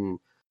go ahead and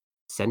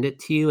send it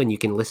to you and you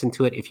can listen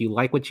to it. If you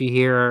like what you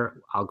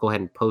hear, I'll go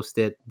ahead and post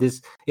it.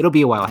 It'll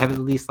be a while. I have at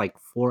least like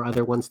 4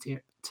 other ones to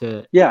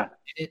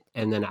edit,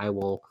 and then I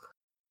will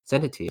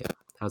send it to you.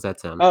 How's that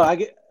sound? I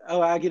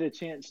get a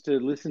chance to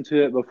listen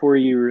to it before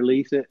you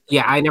release it.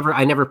 Yeah, I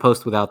never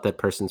post without that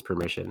person's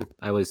permission.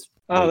 I was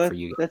for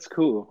you. That's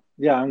cool.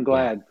 Yeah, I'm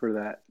glad for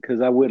that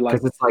because I would like.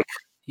 Because it's like,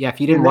 if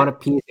you didn't want a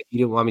piece, if you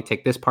didn't want me to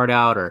take this part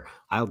out, or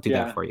I'll do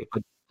that for you.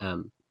 But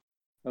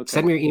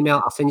send me your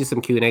email. I'll send you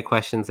some Q&A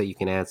questions that you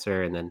can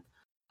answer, and then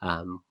we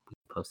can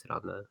post it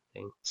on the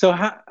thing. So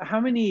how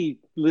many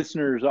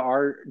listeners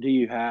do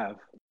you have?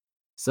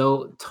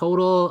 So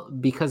total,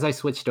 because I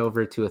switched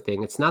over to a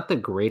thing, it's not the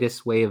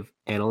greatest way of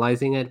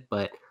analyzing it,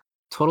 but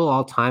total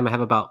all time, I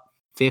have about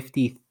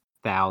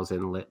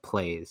 50,000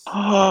 plays.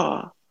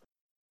 Oh,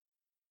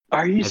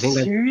 are you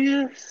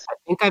serious? I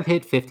think I've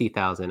hit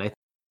 50,000.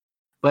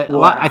 But a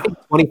lot. I think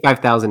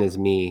 25,000 is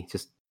me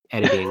just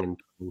editing,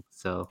 and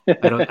so I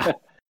don't.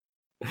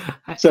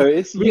 So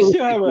you still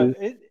have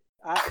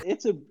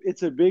it's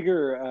a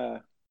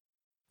bigger.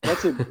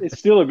 It's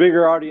still a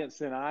bigger audience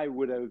than I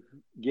would have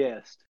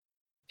guessed.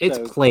 It's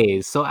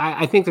plays. So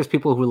I think there's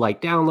people who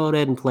download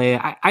it and play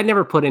it. I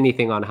never put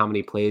anything on how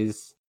many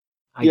plays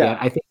I get.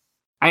 I think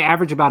I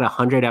average about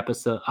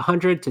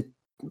 100 to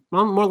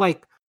more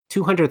like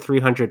 200,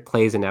 300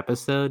 plays an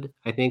episode,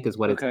 I think is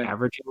what it's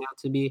averaging out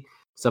to be.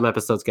 Some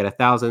episodes get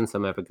 1,000,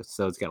 some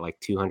episodes get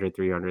 200,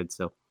 300.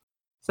 So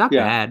it's not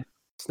bad.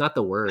 It's not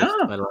the worst,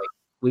 but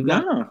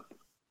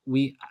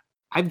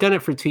I've done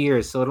it for 2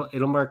 years. So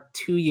it'll mark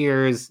 2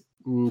 years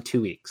in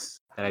 2 weeks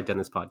that I've done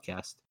this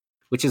podcast.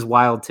 Which is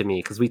wild to me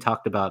because we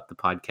talked about the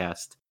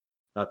podcast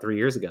about 3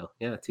 years ago.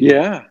 Yeah. 2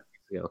 years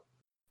ago.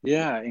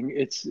 Yeah.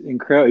 It's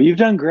incredible. You've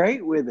done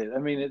great with it. I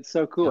mean, it's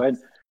so cool. And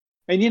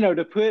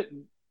to put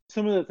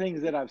some of the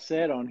things that I've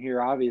said on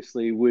here,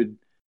 obviously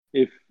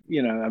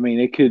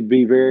it could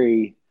be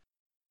very,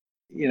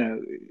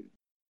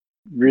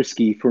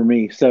 risky for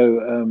me. So,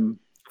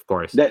 of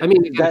course,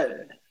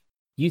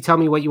 you tell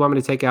me what you want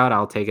me to take out.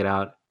 I'll take it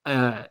out.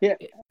 But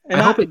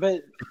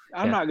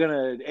I'm not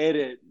going to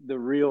edit the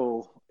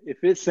real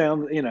if it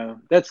sounds,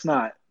 that's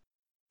not.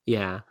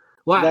 Yeah.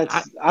 Well,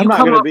 I'm not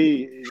going to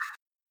be.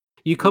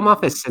 You come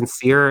off as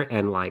sincere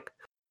and like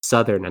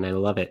Southern, and I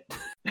love it.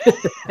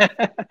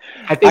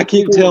 I think I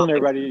keep telling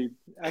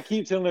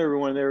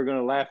everyone they were going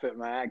to laugh at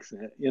my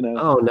accent.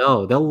 Oh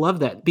no, they'll love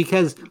that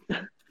because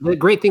the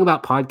great thing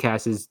about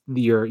podcasts is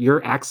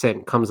your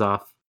accent comes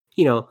off,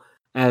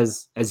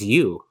 as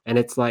you, and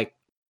it's like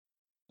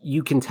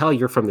you can tell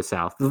you're from the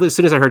South. As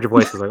soon as I heard your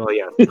voice, I was like, oh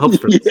yeah, Hope's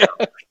from the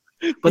South.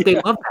 But they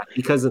love that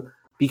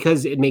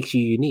because it makes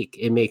you unique.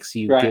 It makes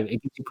you Right.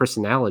 it gives you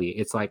personality.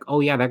 It's like,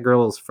 oh yeah, that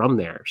girl is from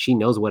there. She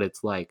knows what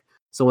it's like.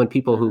 So when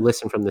people who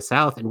listen from the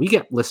South, and we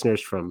get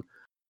listeners from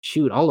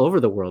all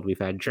over the world. We've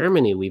had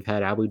Germany, we've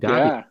had Abu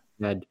Dhabi,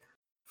 we've had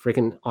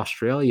freaking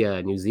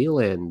Australia, New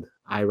Zealand,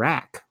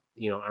 Iraq,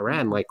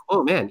 Iran. Like,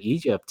 oh man,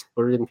 Egypt.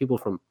 We're getting people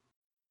from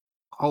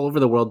all over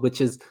the world, which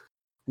is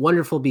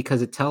wonderful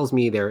because it tells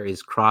me there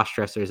is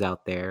cross-dressers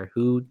out there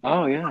who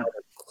are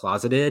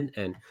closeted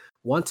and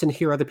want to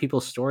hear other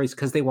people's stories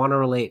because they want to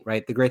relate,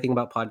 right? The great thing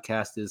about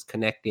podcasts is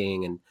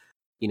connecting and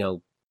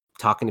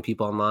talking to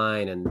people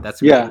online, and that's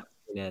the great thing about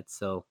the internet.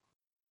 So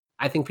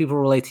I think people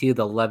relate to you,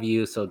 they'll love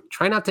you. So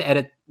try not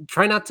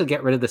to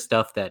get rid of the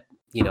stuff that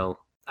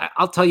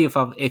I'll tell you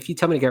if you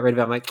tell me to get rid of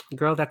it, I'm like,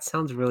 girl, that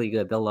sounds really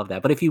good, they'll love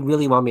that. But if you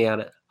really want me out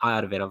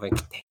of it, I'm like,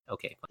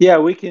 okay, yeah,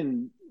 we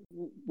can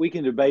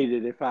debate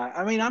it.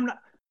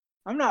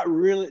 I'm not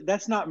really,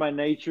 that's not my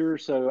nature.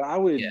 So I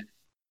would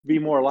be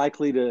more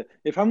likely to,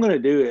 if I'm going to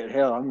do it,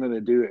 hell, I'm going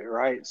to do it.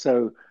 Right.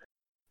 So,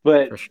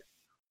 but for sure.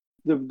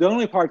 the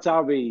only parts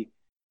I'll be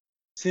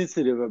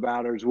sensitive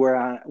about is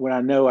when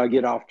I know I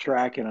get off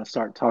track and I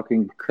start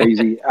talking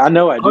crazy. I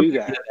know I do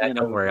that.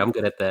 Don't worry, I'm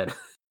good at that.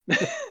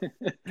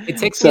 It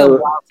takes So- me a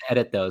while to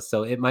edit those,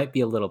 so it might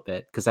be a little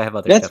bit because I have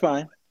other That's stuff.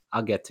 fine.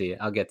 I'll get to you.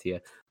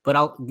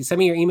 But send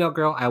me your email,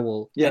 girl. I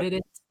will edit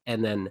it,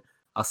 and then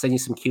I'll send you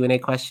some Q&A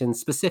questions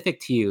specific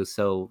to you.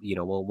 So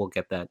we'll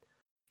get that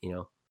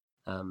done,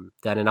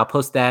 and I'll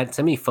post that.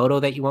 Send me a photo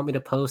that you want me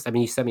to post. I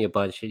mean, you sent me a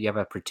bunch. You have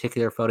a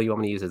particular photo you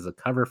want me to use as a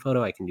cover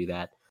photo, I can do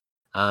that.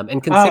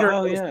 And consider.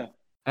 I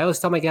always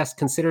tell my guests,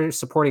 consider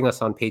supporting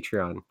us on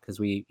Patreon because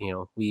we.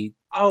 Well,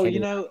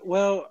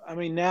 I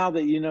mean, now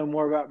that you know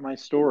more about my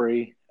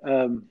story,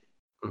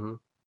 Mhm.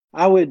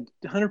 I would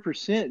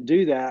 100%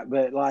 do that,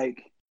 but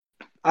like,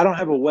 I don't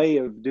have a way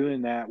of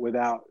doing that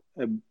without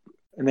an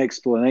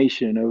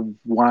explanation of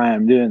why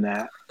I'm doing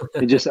that.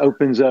 It just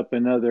opens up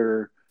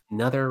another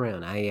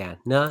round.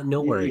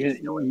 No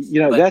worries.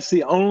 But that's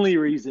the only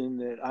reason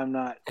that I'm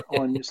not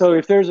on. So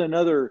if there's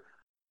another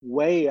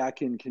way I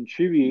can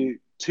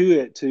contribute to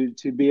it to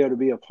be able to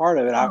be a part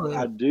of it,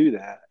 I'd do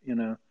that.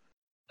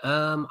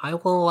 I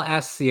will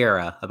ask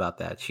Sierra about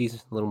that. She's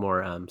a little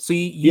more. So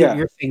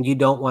you're saying you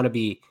don't want to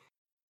be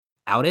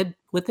outed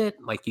with it?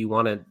 Like you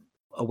want a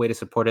way to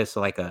support us,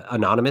 like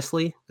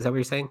anonymously? Is that what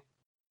you're saying?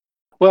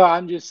 Well,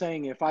 I'm just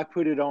saying if I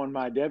put it on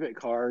my debit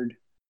card,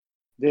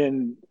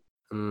 then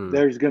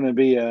there's going to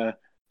be a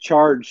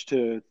charge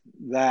to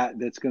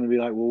that's going to be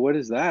like, well, what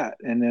is that?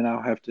 And then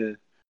I'll have to.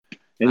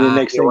 And then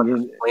next thing,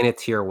 explain it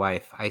to your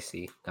wife. I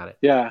see. Got it.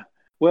 Yeah.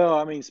 Well,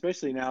 I mean,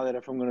 especially now that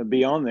if I'm going to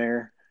be on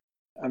there,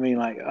 I mean,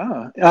 like,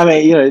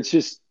 it's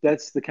just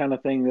that's the kind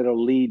of thing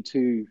that'll lead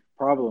to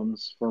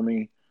problems for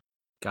me.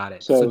 Got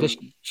it. So does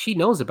she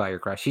knows about your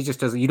crush? She just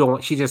doesn't.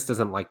 She just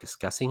doesn't like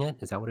discussing it.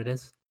 Is that what it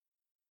is?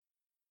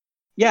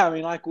 Yeah, I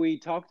mean, like we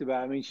talked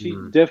about. I mean, she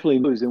definitely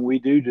knows, and we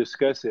do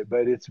discuss it,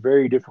 but it's a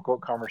very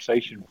difficult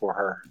conversation for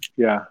her.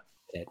 Yeah.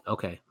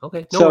 Okay. No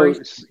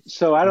worries.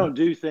 So I don't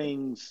do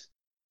things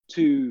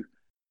to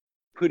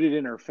put it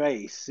in her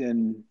face,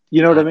 and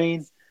you know what I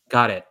mean?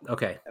 Got it.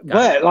 Okay.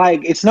 But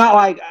like, it's not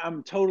like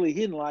I'm totally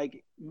hidden.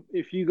 Like,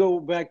 if you go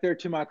back there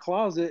to my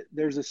closet,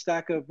 there's a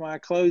stack of my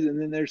clothes,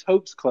 and then there's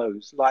Hope's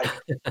clothes. Like,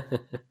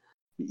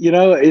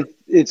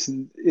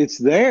 it's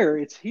there,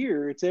 it's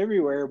here, it's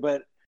everywhere.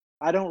 But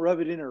I don't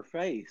rub it in her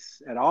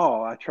face at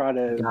all. I try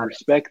to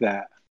respect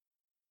that.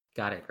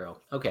 Got it,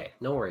 girl. Okay,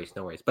 no worries.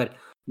 But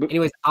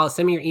anyways, I'll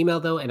send me your email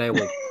though, and I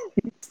will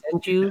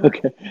send you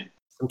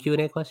some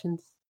Q&A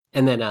questions,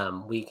 and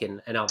then we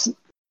can, and I'll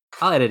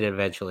edit it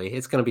eventually.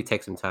 It's gonna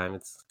take some time.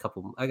 It's a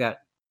couple. I got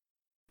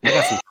some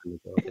time to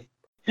do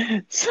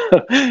it.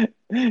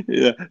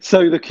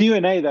 So the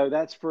Q&A though,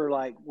 that's for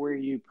like where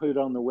you put it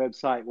on the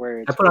website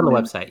where it's. I put it on the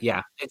website.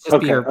 Yeah, it's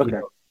just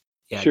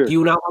yeah. Sure. Do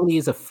you not want me to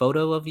use a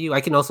photo of you?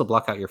 I can also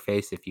block out your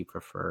face if you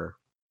prefer.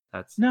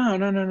 That's no.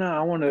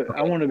 I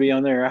want to be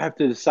on there. I have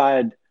to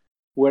decide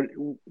what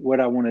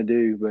I want to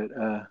do, but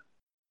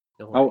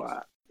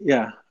I'll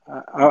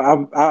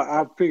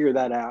figure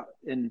that out.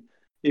 And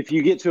if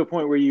you get to a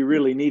point where you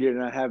really need it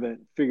and I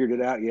haven't figured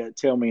it out yet,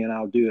 tell me and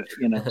I'll do it.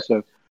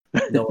 So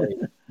no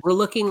worries. We're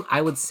looking,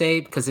 I would say,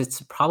 because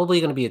it's probably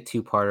going to be a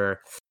two-parter.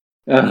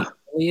 The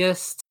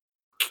earliest,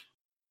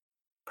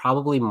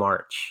 probably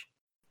March.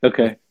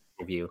 Okay.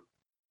 Interview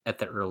at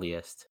the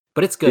earliest,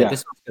 but it's good.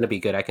 This one's going to be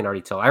good. I can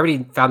already tell. I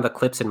already found the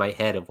clips in my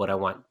head of what I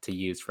want to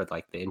use for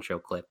like the intro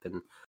clip.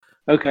 And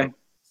okay.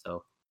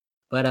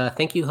 But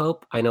thank you,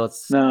 Hope. I know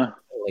it's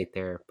little late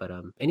there, but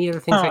any other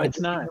things No, I can it's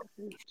do? not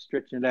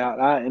stretching it out.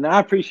 I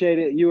appreciate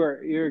it.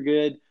 You're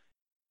good,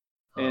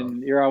 Oh,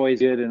 and you're always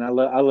good, and I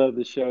love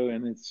the show,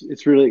 and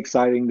it's really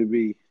exciting to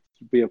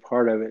be a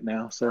part of it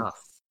now. So oh.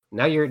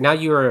 Now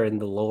you are in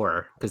the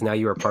lore because now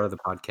you are part of the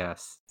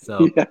podcast.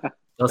 So yeah.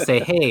 they'll say,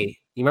 "Hey,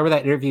 you remember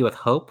that interview with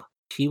Hope?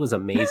 She was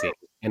amazing,"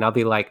 and I'll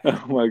be like,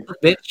 Oh my.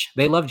 "Look, bitch,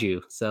 they loved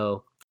you."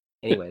 So,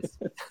 anyways,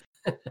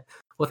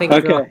 well, thank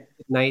you, girl. Okay.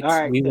 Good night. All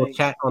right. We will Thanks.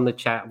 chat on the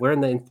chat. We're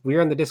in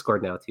the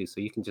Discord now too,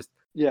 so you can just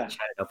Yeah.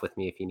 chat it up with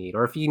me if you need,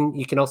 or if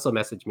you can also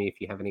message me if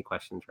you have any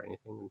questions or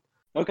anything.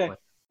 Okay.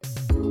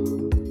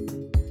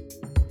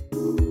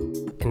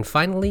 And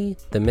finally,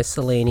 the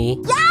miscellany.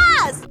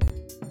 Yes!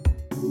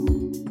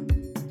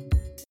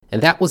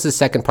 And that was the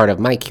second part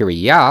of my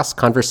Curi YAAS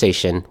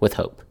conversation with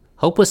Hope.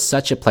 Hope was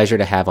such a pleasure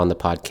to have on the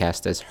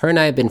podcast, as her and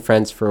I have been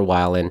friends for a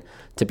while, and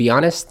to be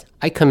honest,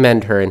 I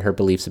commend her in her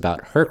beliefs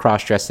about her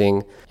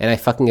cross-dressing, and I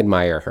fucking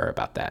admire her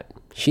about that.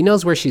 She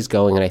knows where she's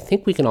going, and I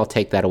think we can all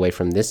take that away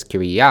from this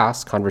Curi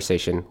YAAS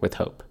conversation with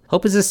Hope.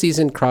 Hope is a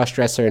seasoned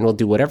cross-dresser and will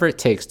do whatever it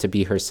takes to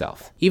be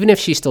herself, even if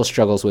she still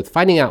struggles with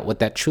finding out what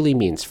that truly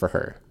means for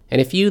her. And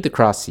if you, the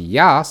Cross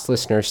YAAS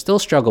listener, still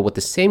struggle with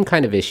the same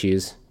kind of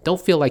issues, don't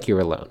feel like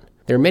you're alone.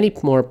 There are many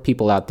more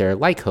people out there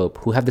like Hope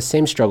who have the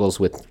same struggles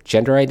with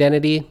gender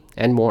identity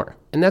and more.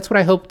 And that's what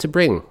I hope to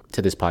bring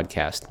to this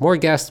podcast. More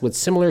guests with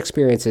similar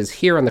experiences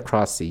here on the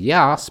Cross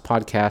YAAS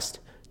podcast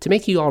to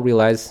make you all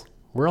realize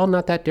we're all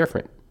not that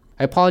different.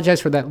 I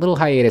apologize for that little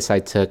hiatus I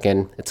took,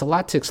 and it's a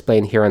lot to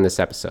explain here on this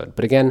episode.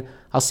 But again,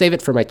 I'll save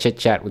it for my chit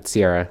chat with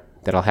Sierra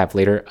that I'll have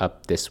later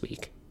up this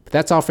week. But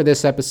that's all for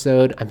this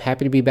episode. I'm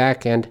happy to be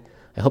back, and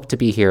I hope to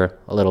be here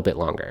a little bit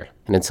longer.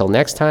 And until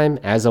next time,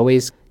 as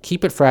always,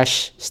 keep it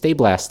fresh, stay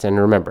blessed, and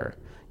remember,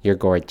 you're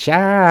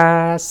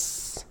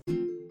gorgeous.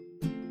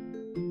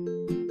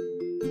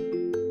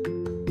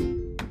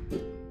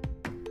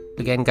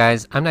 Again,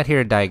 guys, I'm not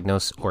here to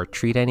diagnose or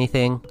treat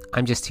anything.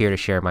 I'm just here to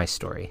share my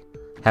story.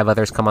 Have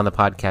others come on the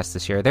podcast to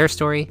share their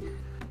story,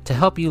 to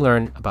help you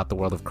learn about the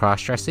world of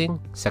cross-dressing,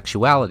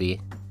 sexuality,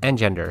 and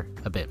gender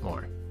a bit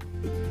more.